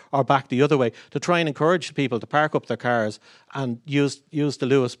free, or back the other way, to try and encourage people to park up their cars and use the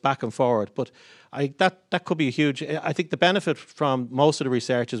Lewis back and forward. But that could be a huge. I think the benefit from most of the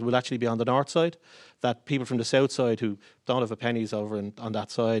researchers will actually be on the north side, that people from the south side who don't have a pennies over on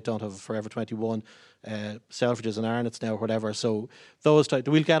that side, don't have Forever 21, Selfridges and Arnott's now, or whatever. So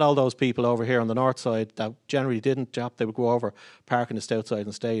we'll get all those people over here on the north side that generally didn't shop. They would go over, park on the south side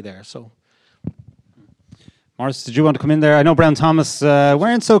and stay there. So, Maurice, did you want to come in there? I know Brown Thomas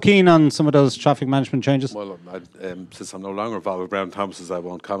weren't so keen on some of those traffic management changes. Well, since I'm no longer involved with Brown Thomas's, I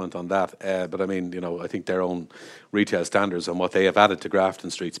won't comment on that. But I mean, I think their own retail standards and what they have added to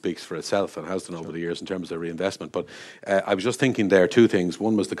Grafton Street speaks for itself, and has done over the years in terms of reinvestment. But I was just thinking there two things.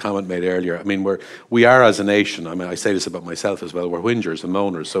 One was the comment made earlier. I mean, we are as a nation. I mean, I say this about myself as well. We're whingers and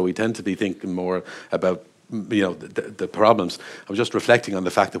moaners, so we tend to be thinking more about the problems. I was just reflecting on the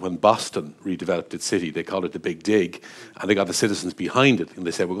fact that when Boston redeveloped its city, they called it the Big Dig, and they got the citizens behind it, and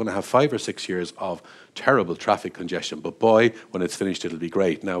they said, we're going to have 5 or 6 years of terrible traffic congestion. But boy, when it's finished, it'll be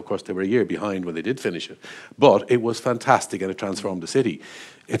great. Now, of course, they were a year behind when they did finish it. But it was fantastic and it transformed the city.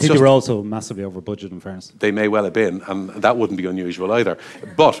 I think they were also massively over budget, in fairness. They may well have been, and that wouldn't be unusual either.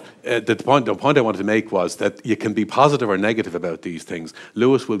 But the point I wanted to make was that you can be positive or negative about these things.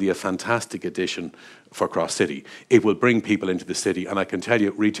 Lewis will be a fantastic addition for Cross City. It will bring people into the city, and I can tell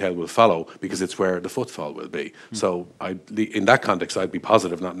you retail will follow because it's where the footfall will be. So in that context, I'd be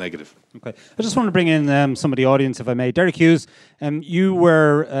positive, not negative. Okay. I just want to bring in some of the audience, if I may. Derek Hughes, you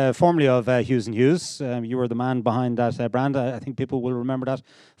were formerly of Hughes & Hughes. You were the man behind that brand. I think people will remember that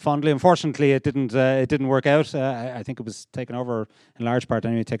fondly. Unfortunately, it didn't work out. I think it was taken over, in large part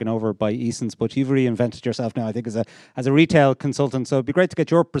anyway, taken over by Eason's. But you've reinvented yourself now, I think, as a retail consultant. So it'd be great to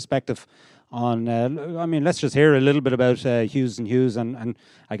get your perspective on, let's just hear a little bit about Hughes & Hughes. And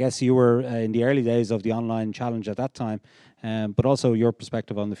I guess you were in the early days of the online challenge at that time, but also your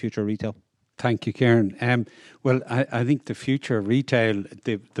perspective on the future of retail. Thank you, Kieran. Well, I think the future of retail,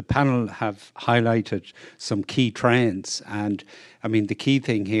 the panel have highlighted some key trends. And I mean, the key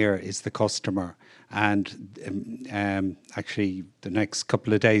thing here is the customer. And actually, the next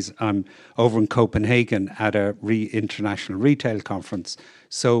couple of days, I'm over in Copenhagen at a international retail conference.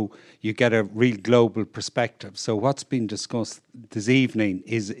 So you get a real global perspective. So what's been discussed this evening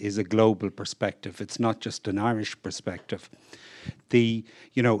is a global perspective. It's not just an Irish perspective. The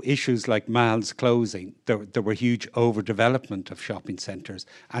issues like malls closing, there were huge overdevelopment of shopping centres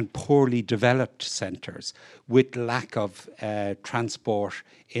and poorly developed centres with lack of transport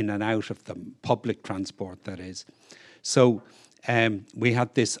in and out of them, public transport that is. So we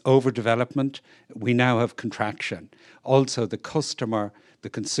had this overdevelopment. We now have contraction. Also, the consumer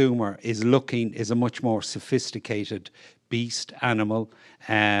is a much more sophisticated beast, animal.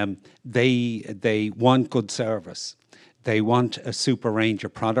 They want good service. They want a super range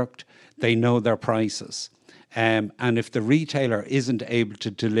of product. They know their prices. And if the retailer isn't able to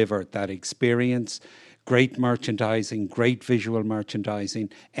deliver that experience, great merchandising, great visual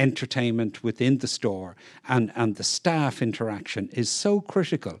merchandising, entertainment within the store, and the staff interaction is so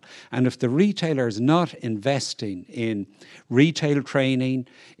critical. And if the retailer is not investing in retail training,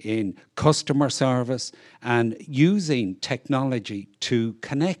 in customer service, and using technology to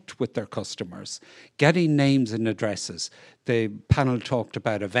connect with their customers, getting names and addresses. The panel talked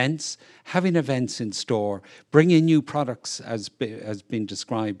about events, having events in store, bringing new products, as been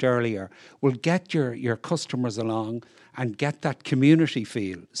described earlier, will get your customers along and get that community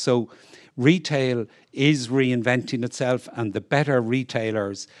feel. So retail is reinventing itself, and the better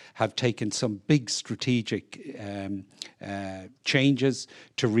retailers have taken some big strategic changes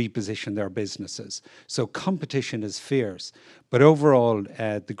to reposition their businesses. So competition is fierce. But overall,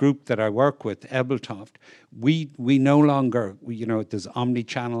 the group that I work with, Ebeltoft, we no longer, there's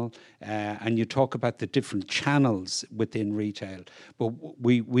omni-channel, and you talk about the different channels within retail. But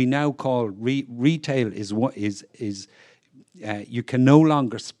we now call retail is you can no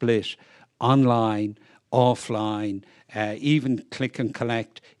longer split online, offline, even click and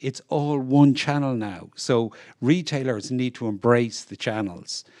collect. It's all one channel now. So retailers need to embrace the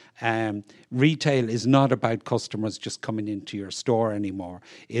channels. Retail is not about customers just coming into your store anymore.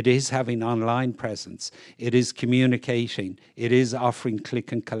 It is having online presence. It is communicating. It is offering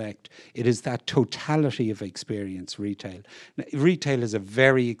click and collect. It is that totality of experience, retail. Now, retail is a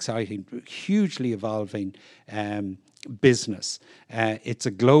very exciting, hugely evolving business. It's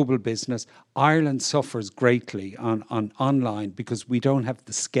a global business. Ireland suffers greatly on online because we don't have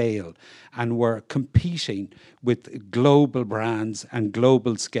the scale, and we're competing with global brands and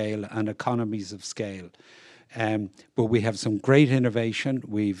global scale and economies of scale. But we have some great innovation.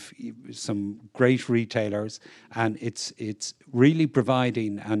 We've some great retailers, and it's really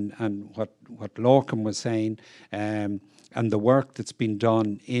providing and what Lorcan was saying. And the work that's been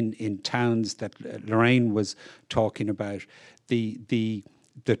done in towns that Lorraine was talking about, the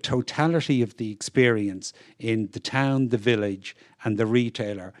totality of the experience in the town, the village, and the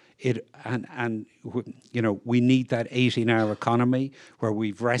retailer. We need that 18-hour economy where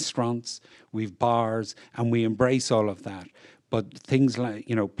we've restaurants, we've bars, and we embrace all of that. But things like,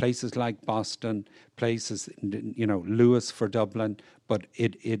 places like Boston, places, Lewis for Dublin, but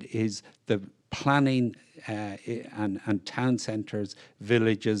it is the planning and town centres,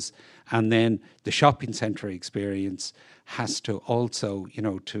 villages, and then the shopping centre experience has to also,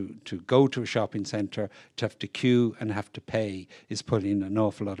 to go to a shopping centre, to have to queue and have to pay is putting an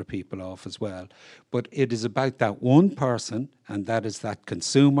awful lot of people off as well. But it is about that one person, and that is that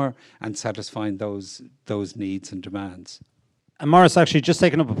consumer, and satisfying those needs and demands. And Morris, actually, just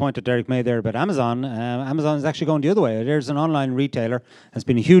taking up a point that Derek made there about Amazon, Amazon is actually going the other way. There's an online retailer, has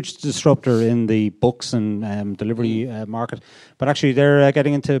been a huge disruptor in the books and delivery market, but actually they're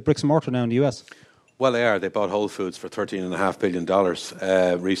getting into bricks and mortar now in the US. Well, they are. They bought Whole Foods for $13.5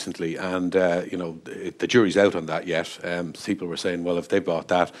 billion recently, and the jury's out on that yet. People were saying, well, if they bought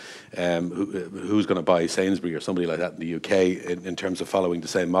that, who's going to buy Sainsbury or somebody like that in the UK in terms of following the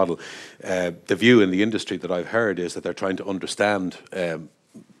same model? The view in the industry that I've heard is that they're trying to understand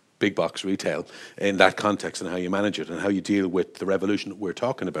big box retail in that context and how you manage it and how you deal with the revolution that we're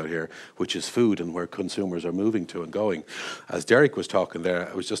talking about here, which is food and where consumers are moving to and going. As Derek was talking there,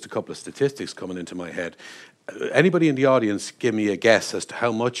 it was just a couple of statistics coming into my head. Anybody in the audience give me a guess as to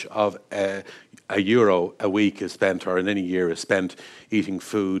how much of a euro a week is spent or in any year is spent eating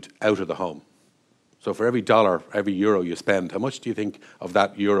food out of the home? So for every dollar, every euro you spend, how much do you think of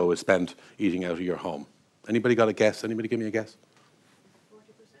that euro is spent eating out of your home? Anybody got a guess? Anybody give me a guess?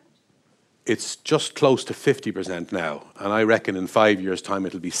 It's just close to 50% now, and I reckon in 5 years' time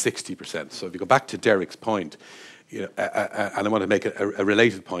it'll be 60%. So if you go back to Derek's point, and I want to make a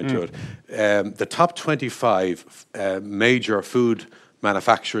related point to it, the top 25 major food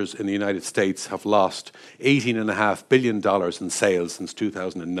manufacturers in the United States have lost $18.5 billion in sales since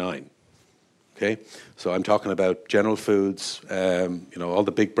 2009. Okay, so I'm talking about General Foods, all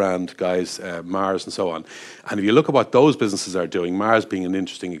the big brand guys, Mars and so on. And if you look at what those businesses are doing, Mars being an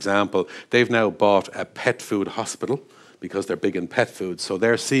interesting example, they've now bought a pet food hospital because they're big in pet food. So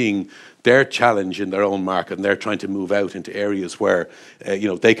they're seeing their challenge in their own market, and they're trying to move out into areas where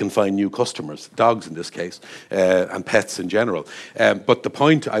they can find new customers, dogs in this case, and pets in general. But the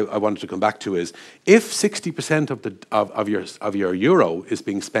point I wanted to come back to is, if 60% of your euro is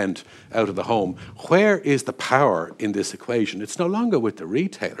being spent out of the home, where is the power in this equation? It's no longer with the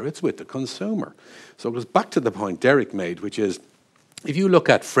retailer; it's with the consumer. So it goes back to the point Derek made, which is, if you look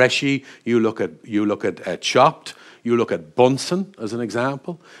at Freshie, you look at Chopped. You look at Bunsen as an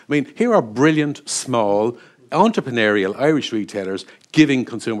example. I mean, here are brilliant, small, entrepreneurial Irish retailers giving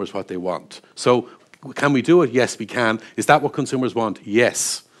consumers what they want. So can we do it? Yes, we can. Is that what consumers want?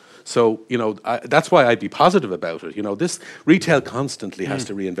 Yes. So, that's why I'd be positive about it. This retail constantly has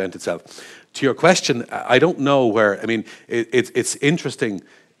to reinvent itself. To your question, I don't know where, it's interesting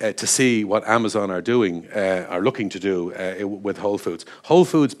to see what Amazon are doing, are looking to do with Whole Foods. Whole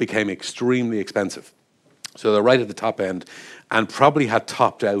Foods became extremely expensive. So they're right at the top end and probably had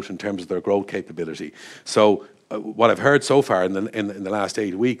topped out in terms of their growth capability. So what I've heard so far in the last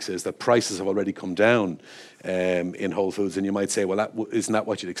 8 weeks is that prices have already come down in Whole Foods. And you might say, well, isn't that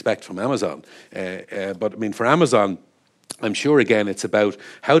what you'd expect from Amazon? But for Amazon, I'm sure, again, it's about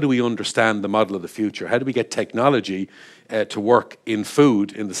how do we understand the model of the future? How do we get technology to work in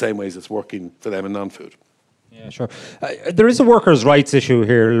food in the same ways it's working for them in non-food? Yeah, sure. There is a workers' rights issue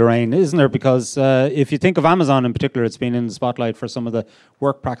here, Lorraine, isn't there? Because if you think of Amazon in particular, it's been in the spotlight for some of the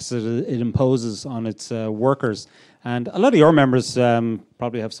work practices it imposes on its workers. And a lot of your members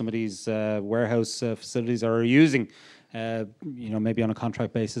probably have some of these warehouse facilities or are using, maybe on a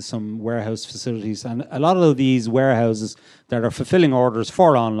contract basis, some warehouse facilities. And a lot of these warehouses that are fulfilling orders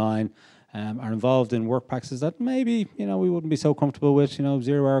for online are involved in work practices that maybe, we wouldn't be so comfortable with,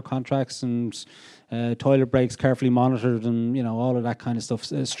 0-hour contracts and toilet breaks carefully monitored and, all of that kind of stuff.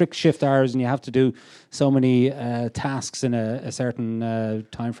 Strict shift hours, and you have to do so many tasks in a certain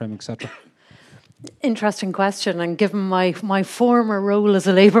time frame, etc. Interesting question, and given my former role as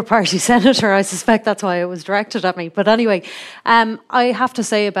a Labour Party senator, I suspect that's why it was directed at me. But anyway, I have to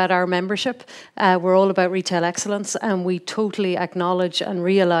say about our membership, we're all about retail excellence, and we totally acknowledge and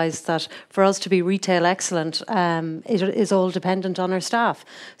realise that for us to be retail excellent, it is all dependent on our staff.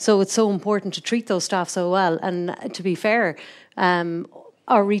 So it's so important to treat those staff so well, and to be fair,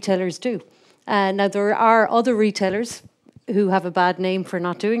 our retailers do. Now, there are other retailers who have a bad name for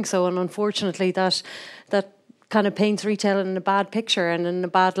not doing so, and unfortunately that kind of paints retail in a bad picture and in a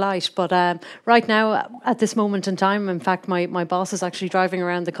bad light. But right now, at this moment in time, in fact, my boss is actually driving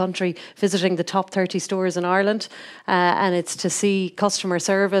around the country visiting the top 30 stores in Ireland, and it's to see customer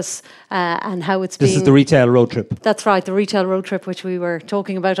service and how it's This is the retail road trip. That's right, the retail road trip, which we were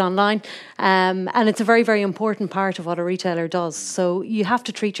talking about online. And it's a very, very important part of what a retailer does. So you have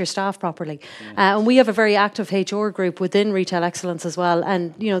to treat your staff properly. And we have a very active HR group within Retail Excellence as well.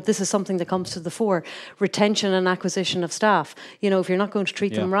 And, this is something that comes to the fore. Retention and acquisition of staff. If you're not going to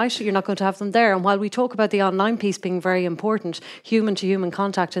treat them right, you're not going to have them there. And while we talk about the online piece being very important, human-to-human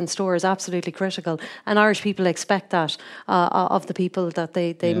contact in store is absolutely critical. And Irish people expect that of the people that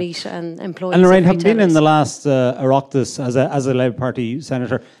they meet and employ. And Lorraine, having been in the last Oireachtas as a Labour Party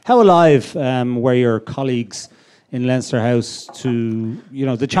senator, how alive were your colleagues in Leinster House to,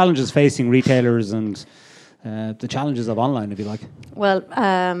 the challenges facing retailers and the challenges of online, if you like? Well,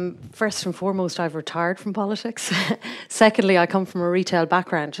 first and foremost, I've retired from politics. Secondly, I come from a retail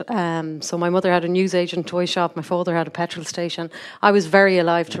background. So my mother had a newsagent toy shop. My father had a petrol station. I was very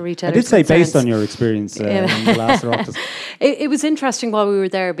alive to retail. I did say based on your experience in the last Oireachtas. It was interesting while we were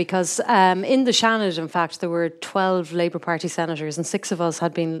there because in the Seanad, in fact, there were 12 Labour Party senators and 6 of us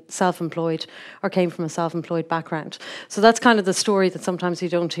had been self-employed or came from a self-employed background. So that's kind of the story that sometimes you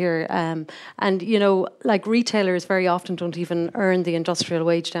don't hear. And, like retailers very often don't even earn the industrial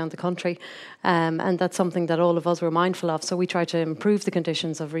wage down the country. And that's something that all of us were mindful of. So we try to improve the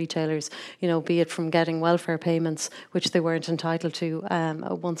conditions of retailers, be it from getting welfare payments, which they weren't entitled to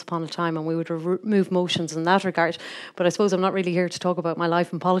once upon a time, and we would remove motions in that regard. But I suppose I'm not really here to talk about my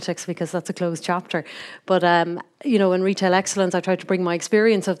life in politics because that's a closed chapter. But, in retail excellence, I try to bring my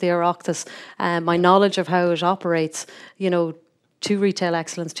experience of the Oireachtas, my knowledge of how it operates, to retail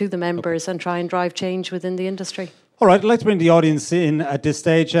excellence, to the members, and try and drive change within the industry. All right, I'd like to bring the audience in at this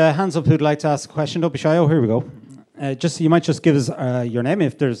stage. Hands up who'd like to ask a question. Don't be shy. Oh, here we go. You might just give us your name.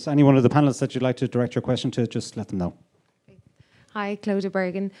 If there's any one of the panellists that you'd like to direct your question to, just let them know. Hi, Clodagh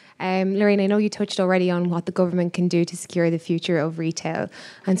Bergen. Lorraine, I know you touched already on what the government can do to secure the future of retail,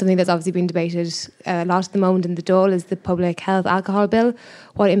 and something that's obviously been debated a lot at the moment in the Dáil is the public health alcohol bill.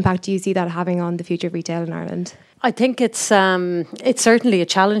 What impact do you see that having on the future of retail in Ireland? I think it's certainly a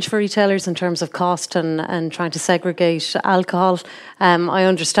challenge for retailers in terms of cost and trying to segregate alcohol. I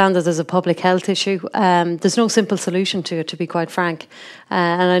understand that there's a public health issue. There's no simple solution to it, to be quite frank.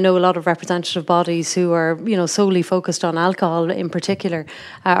 And I know a lot of representative bodies who are, solely focused on alcohol in particular,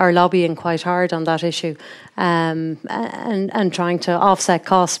 are lobbying quite hard on that issue and trying to offset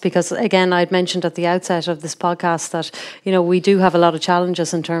costs. Because again, I'd mentioned at the outset of this podcast that we do have a lot of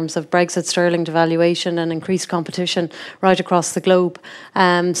challenges in terms of Brexit, sterling devaluation, and increased competition right across the globe.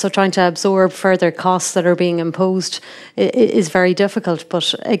 So trying to absorb further costs that are being imposed is very difficult.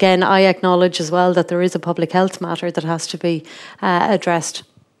 But again, I acknowledge as well that there is a public health matter that has to be addressed.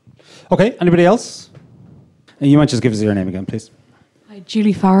 Okay, anybody else? You might just give us your name again, please. Hi,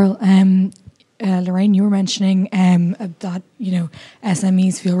 Julie Farrell. Lorraine, you were mentioning that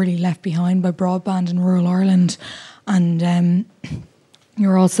SMEs feel really left behind by broadband in rural Ireland, and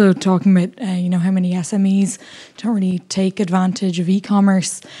you're also talking about how many SMEs don't really take advantage of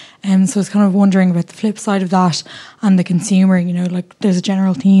e-commerce. So I was kind of wondering about the flip side of that and the consumer. There's a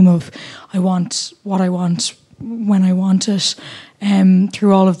general theme of I want what I want when I want it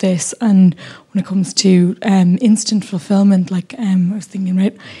through all of this. And when it comes to instant fulfillment, I was thinking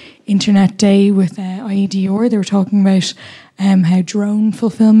about Internet Day with IEDR, they were talking about how drone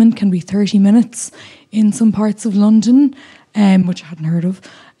fulfillment can be 30 minutes in some parts of London, which I hadn't heard of.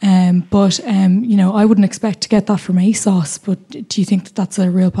 But I wouldn't expect to get that from ASOS, but do you think that that's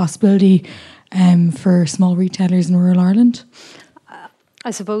a real possibility for small retailers in rural Ireland? I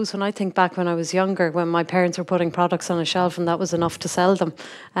suppose when I think back when I was younger, when my parents were putting products on a shelf and that was enough to sell them,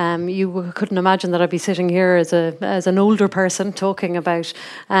 you couldn't imagine that I'd be sitting here as an older person talking about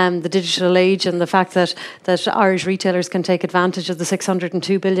the digital age and the fact that Irish retailers can take advantage of the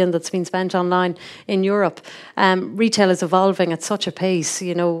 602 billion that's been spent online in Europe. Retail is evolving at such a pace,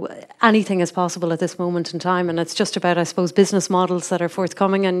 anything is possible at this moment in time, and it's just about, I suppose, business models that are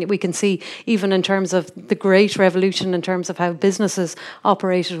forthcoming, and we can see even in terms of the great revolution in terms of how businesses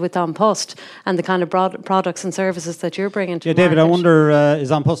operated with An Post and the kind of products and services that you're bringing to David, market. I wonder,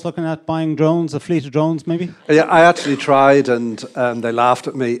 is An Post looking at buying drones, a fleet of drones maybe? Yeah, I actually tried and they laughed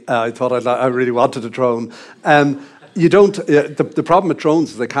at me. I thought I really wanted a drone. You don't. The problem with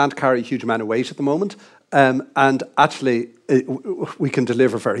drones is they can't carry a huge amount of weight at the moment. And actually, we can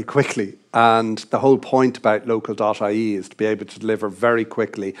deliver very quickly. And the whole point about local.ie is to be able to deliver very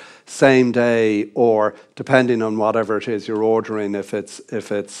quickly, same day, or depending on whatever it is you're ordering, if it's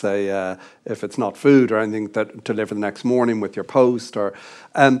not food or anything, that deliver the next morning with your post. Or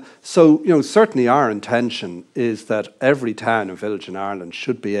so certainly our intention is that every town and village in Ireland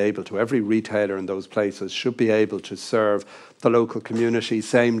should be able to, every retailer in those places should be able to serve the local community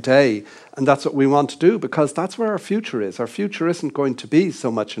same day. And that's what we want to do, because that's where our future is. Our future isn't going to be so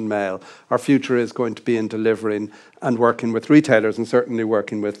much in mail. Our future is going to be in delivering and working with retailers, and certainly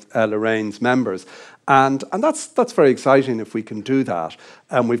working with Lorraine's members. And that's very exciting if we can do that.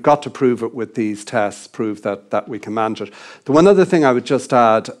 And we've got to prove it with these tests, prove that we can manage it. The one other thing I would just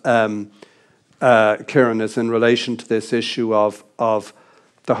add, Kieran, is in relation to this issue of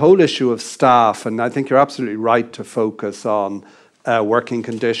the whole issue of staff, and I think you're absolutely right to focus on working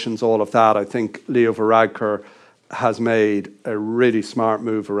conditions, all of that. I think Leo Varadkar has made a really smart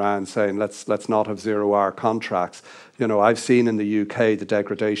move around saying let's not have 0-hour contracts. You know, I've seen in the UK the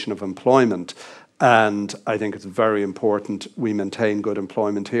degradation of employment, and I think it's very important we maintain good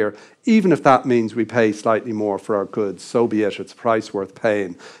employment here, even if that means we pay slightly more for our goods. So be it. It's a price worth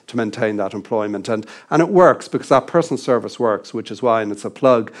paying to maintain that employment, and it works because that personal service works, which is why, and it's a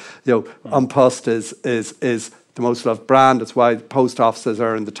plug. You know, An Post is the most loved brand. It's why post offices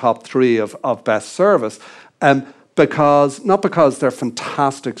are in the top 3 of best service. Because not because they're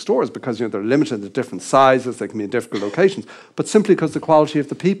fantastic stores, because they're limited to different sizes, they can be in different locations, but simply because the quality of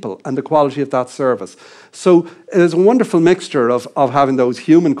the people and the quality of that service. So it is a wonderful mixture of having those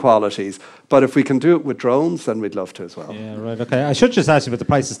human qualities. But if we can do it with drones, then we'd love to as well. Yeah, right. Okay. I should just ask you about the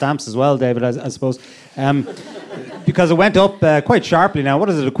price of stamps as well, David. I suppose because it went up quite sharply. Now, what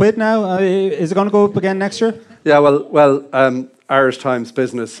is it? £1 now? Is it going to go up again next year? Yeah. Well. Irish Times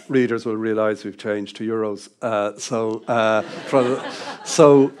business readers will realise we've changed to euros. So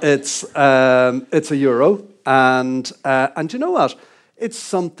it's a euro, and you know what? It's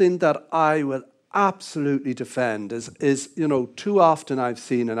something that I will absolutely defend. Is too often I've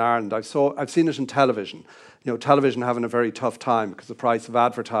seen in Ireland. I've seen it in television. Television having a very tough time because the price of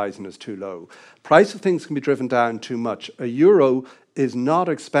advertising is too low. Price of things can be driven down too much. A euro is not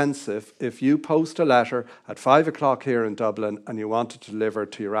expensive if you post a letter at 5 o'clock here in Dublin and you want it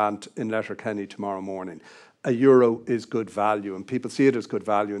delivered to your aunt in Letterkenny tomorrow morning. A euro is good value, and people see it as good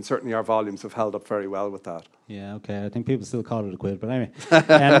value, and certainly our volumes have held up very well with that. Yeah, okay. I think people still call it £1, but anyway.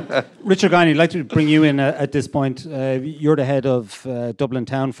 Richard Guiney, I'd like to bring you in at this point. You're the head of Dublin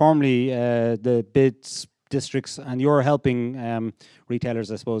Town, formerly the BIDS districts, and you're helping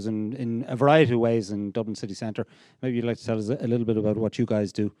retailers, I suppose, in a variety of ways in Dublin city centre. Maybe you'd like to tell us a little bit about what you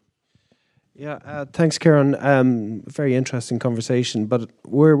guys do. Yeah, thanks, Kieran. Very interesting conversation. But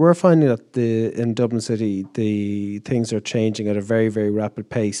we're finding that in Dublin City, the things are changing at a very, very rapid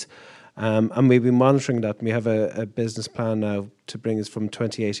pace. And we've been monitoring that. We have a business plan now to bring us from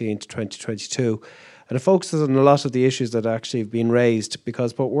 2018 to 2022. And it focuses on a lot of the issues that actually have been raised,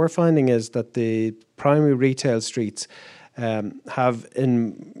 because what we're finding is that the primary retail streets have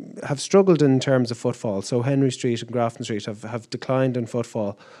struggled in terms of footfall. So Henry Street and Grafton Street have declined in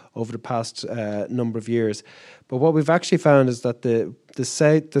footfall over the past number of years. But what we've actually found is that the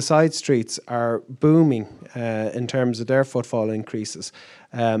side streets are booming in terms of their footfall increases,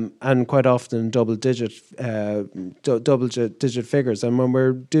 and quite often double digit figures. And when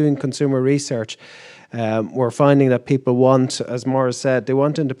we're doing consumer research, we're finding that people want, as Maurice said, they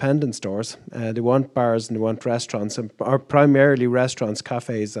want independent stores, they want bars and they want restaurants, or primarily restaurants,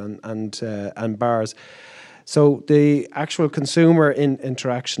 cafes and bars. So the actual consumer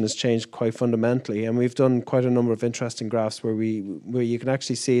interaction has changed quite fundamentally, and we've done quite a number of interesting graphs where you can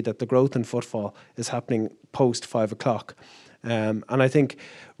actually see that the growth in footfall is happening post 5 o'clock. And I think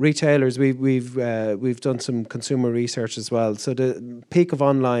retailers, we've done some consumer research as well. So the peak of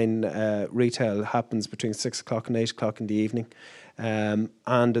online retail happens between 6 o'clock and 8 o'clock in the evening,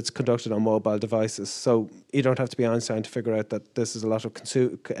 and it's conducted on mobile devices. So you don't have to be Einstein to figure out that this is a lot of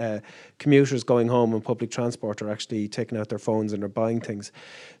commuters going home on public transport are actually taking out their phones and are buying things.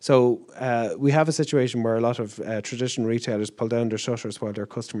 So we have a situation where a lot of traditional retailers pull down their shutters while their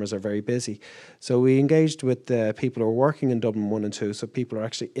customers are very busy. So we engaged with people who are working in Dublin 1 and 2, so people are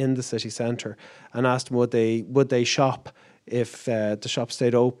actually in the city centre, and asked them would they shop if the shop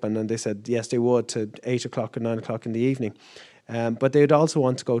stayed open, and they said yes, they would, to 8 o'clock or 9 o'clock in the evening. But they'd also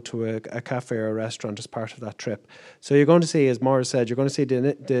want to go to a cafe or a restaurant as part of that trip. So you're going to see, as Maurice said, you're going to see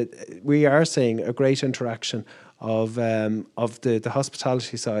we are seeing a great interaction of the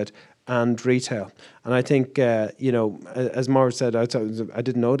hospitality side and retail. And I think, as Maurice said, I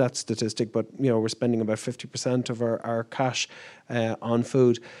didn't know that statistic, but, we're spending about 50% of our cash on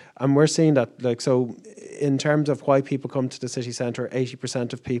food. And we're seeing that, so in terms of why people come to the city centre,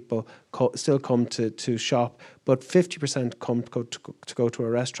 80% of people still come to shop, but 50% come to go to a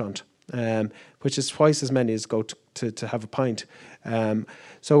restaurant, which is twice as many as go to have a pint.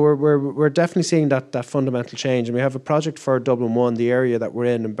 So we're definitely seeing that fundamental change. And we have a project for Dublin 1, the area that we're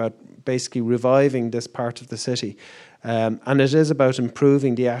in, about basically reviving this part of the city. And it is about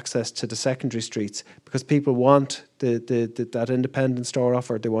improving the access to the secondary streets, because people want that independent store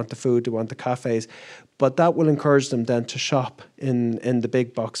offer, they want the food, they want the cafes, but that will encourage them then to shop in the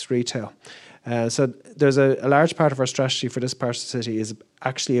big box retail. So there's a large part of our strategy for this part of the city is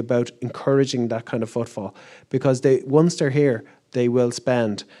actually about encouraging that kind of footfall, because once they're here, they will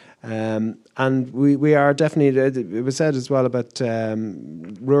spend. And we are definitely, it was said as well about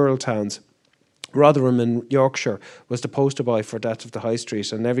rural towns. Rotherham in Yorkshire was the poster boy for Death of the High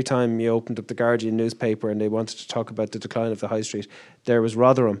Street, and every time you opened up the Guardian newspaper and they wanted to talk about the decline of the High Street, there was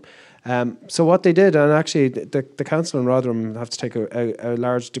Rotherham. So what they did, and actually the council in Rotherham have to take a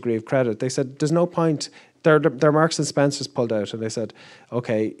large degree of credit, they said there's no point. Their Marks and Spencers pulled out, and they said,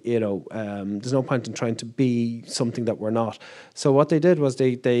 okay, there's no point in trying to be something that we're not. So what they did was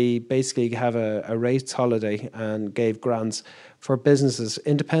they basically have a rates holiday and gave grants for businesses,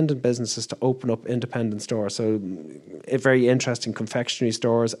 independent businesses, to open up independent stores. So very interesting confectionery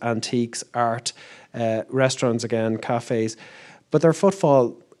stores, antiques, art, restaurants again, cafes. But their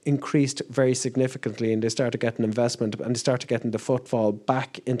footfall increased very significantly, and they started getting investment, and they started getting the footfall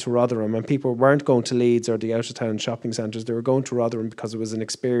back into Rotherham, and people weren't going to Leeds or the out-of-town shopping centres. They were going to Rotherham because it was an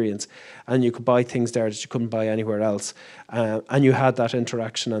experience, and you could buy things there that you couldn't buy anywhere else, and you had that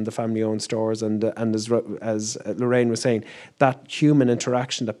interaction and the family-owned stores, and as Lorraine was saying, that human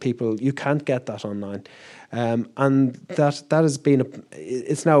interaction that you can't get that online. And that has been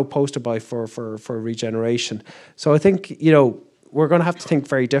it's now a poster boy for regeneration. So I think we're going to have to think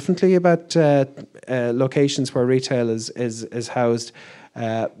very differently about locations where retail is housed.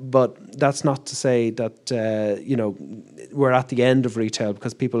 But that's not to say that we're at the end of retail,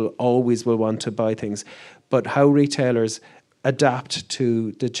 because people always will want to buy things. But how retailers adapt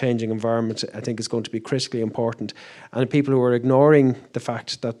to the changing environment, I think, is going to be critically important. And people who are ignoring the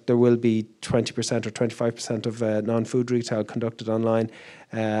fact that there will be 20% or 25% of non-food retail conducted online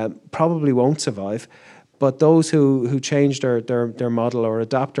probably won't survive. But those who change their model or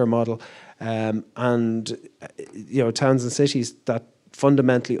adapt their model, and towns and cities that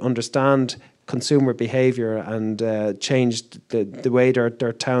fundamentally understand consumer behaviour and change the way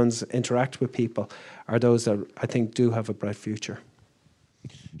their towns interact with people, are those that I think do have a bright future.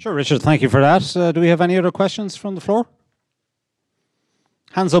 Sure, Richard, thank you for that. Do we have any other questions from the floor?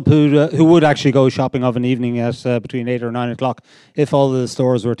 Hands up who would actually go shopping of an evening at between 8 or 9 o'clock if all the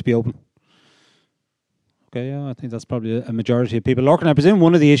stores were to be open? Okay, yeah, I think that's probably a majority of people. Lorcan, I presume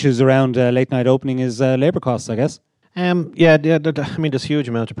one of the issues around late night opening is labour costs, I guess. I mean, there's huge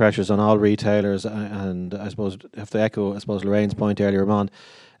amount of pressures on all retailers, and I suppose if to echo, Lorraine's point earlier on,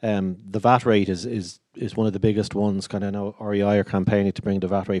 the VAT rate is one of the biggest ones. Kind of know REI are campaigning to bring the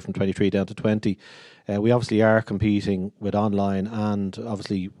VAT rate from 23 down to 20. We obviously are competing with online, and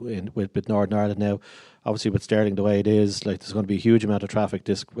obviously with Northern Ireland now. Obviously with Sterling the way it is, there's going to be a huge amount of traffic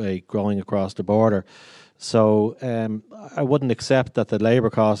this way growing across the border. So I wouldn't accept that the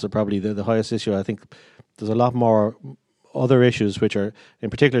labour costs are probably the highest issue. I think there's a lot more other issues which are, in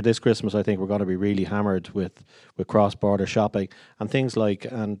particular this Christmas, I think we're going to be really hammered with cross-border shopping and things like,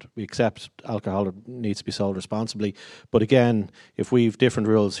 and we accept alcohol needs to be sold responsibly. But again, if we've different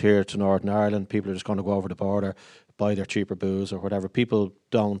rules here to Northern Ireland, people are just going to go over the border, buy their cheaper booze or whatever. People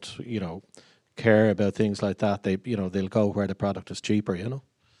don't, care about things like that. They'll go where the product is cheaper,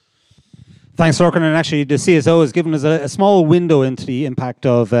 Thanks, Lorcan. And actually, the CSO has given us a small window into the impact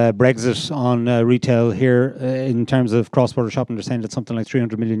of Brexit on retail here in terms of cross-border shopping. They're saying that something like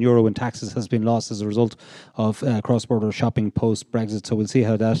 €300 million in taxes has been lost as a result of cross-border shopping post-Brexit. So we'll see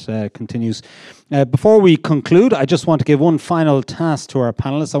how that continues. Before we conclude, I just want to give one final task to our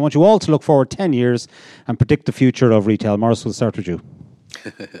panellists. I want you all to look forward 10 years and predict the future of retail. Maurice, we'll start with you.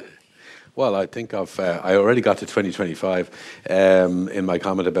 Well, I think I already got to 2025 in my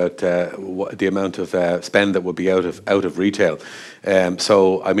comment about the amount of spend that would be out of retail.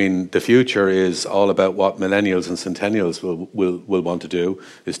 So, I mean, the future is all about what millennials and centennials will want to do.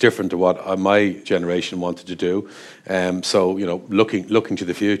 It's different to what my generation wanted to do. So, looking to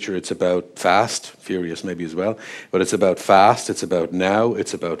the future, it's about fast, furious maybe as well, but it's about fast, it's about now,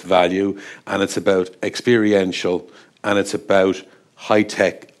 it's about value, and it's about experiential, and it's about high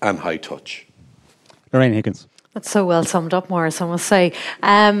tech and high touch. Lorraine Higgins. That's so well summed up, Maurice, I must say.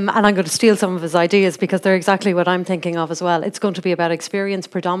 And I'm going to steal some of his ideas because they're exactly what I'm thinking of as well. It's going to be about experience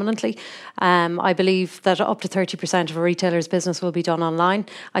predominantly. I believe that up to 30% of a retailer's business will be done online.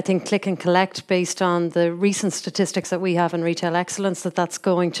 I think click and collect, based on the recent statistics that we have in retail excellence, that's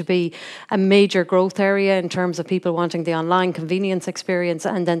going to be a major growth area in terms of people wanting the online convenience experience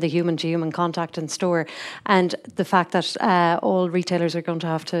and then the human-to-human contact in store. And the fact that all retailers are going to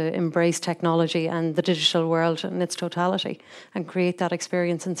have to embrace technology and the digital world in its totality and create that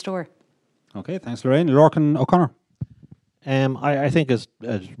experience in store. Okay, thanks, Lorraine. Lorcan O'Connor. I think, as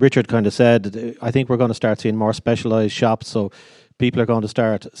Richard kind of said, I think we're going to start seeing more specialised shops. So people are going to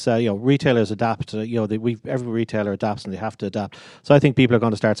start. So, retailers adapt. Every retailer adapts, and they have to adapt. So I think people are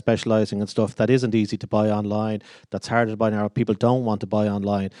going to start specialising in stuff that isn't easy to buy online, that's harder to buy now. People don't want to buy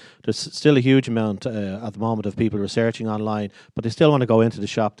online. There's still a huge amount at the moment of people researching online, but they still want to go into the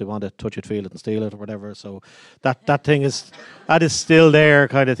shop. They want to touch it, feel it, and steal it, or whatever. So that is still there,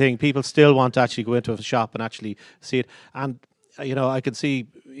 kind of thing. People still want to actually go into a shop and actually see it. And I can see,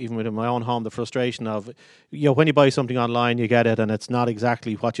 even within my own home, the frustration of, when you buy something online, you get it and it's not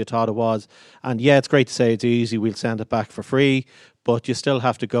exactly what you thought it was. And yeah, it's great to say it's easy, we'll send it back for free, but you still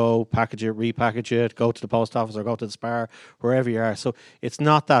have to go package it, repackage it, go to the post office or go to the Spar, wherever you are. So it's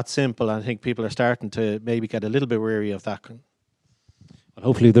not that simple. And I think people are starting to maybe get a little bit weary of that. Well,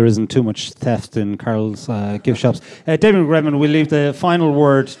 hopefully there isn't too much theft in Carol's gift shops. David McGredman, we'll leave the final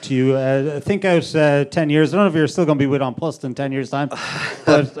word to you. Think out 10 years. I don't know if you're still going to be with On Post in 10 years' time,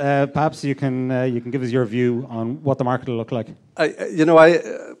 but perhaps you can give us your view on what the market will look like.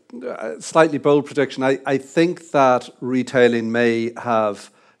 Slightly bold prediction. I think that retailing may have,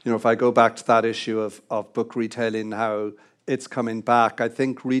 if I go back to that issue of book retailing, how it's coming back, I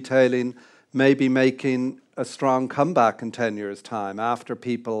think retailing may be making a strong comeback in 10 years' time after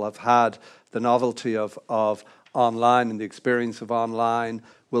people have had the novelty of online, and the experience of online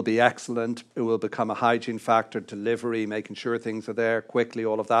will be excellent. It will become a hygiene factor, delivery, making sure things are there quickly,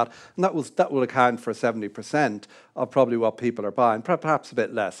 all of that. And that will account for 70% of probably what people are buying, perhaps a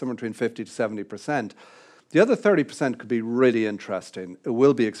bit less, somewhere between 50 to 70%. The other 30% could be really interesting. It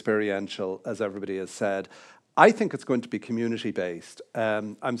will be experiential, as everybody has said. I think it's going to be community-based.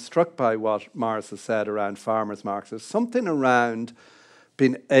 I'm struck by what Maurice has said around farmers' markets. There's something around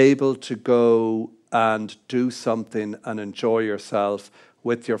being able to go and do something and enjoy yourself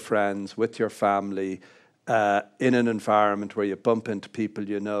with your friends, with your family, in an environment where you bump into people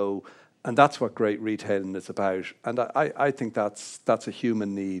you know, and that's what great retailing is about. And I think that's a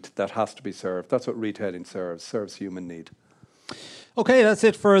human need that has to be served. That's what retailing serves human need. Okay, that's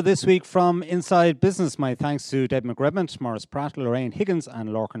it for this week from Inside Business. My thanks to Deb McGredman, Maurice Pratt, Lorraine Higgins and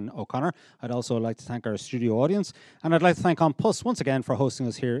Lorcan O'Connor. I'd also like to thank our studio audience, and I'd like to thank On Post once again for hosting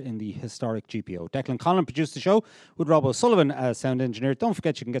us here in the historic GPO. Declan Conlon produced the show with Rob O'Sullivan as sound engineer. Don't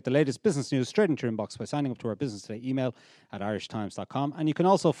forget you can get the latest business news straight into your inbox by signing up to our Business Today email at irishtimes.com, and you can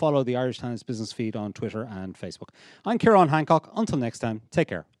also follow the Irish Times business feed on Twitter and Facebook. I'm Ciarán Hancock. Until next time, take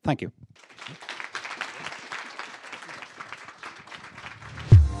care. Thank you.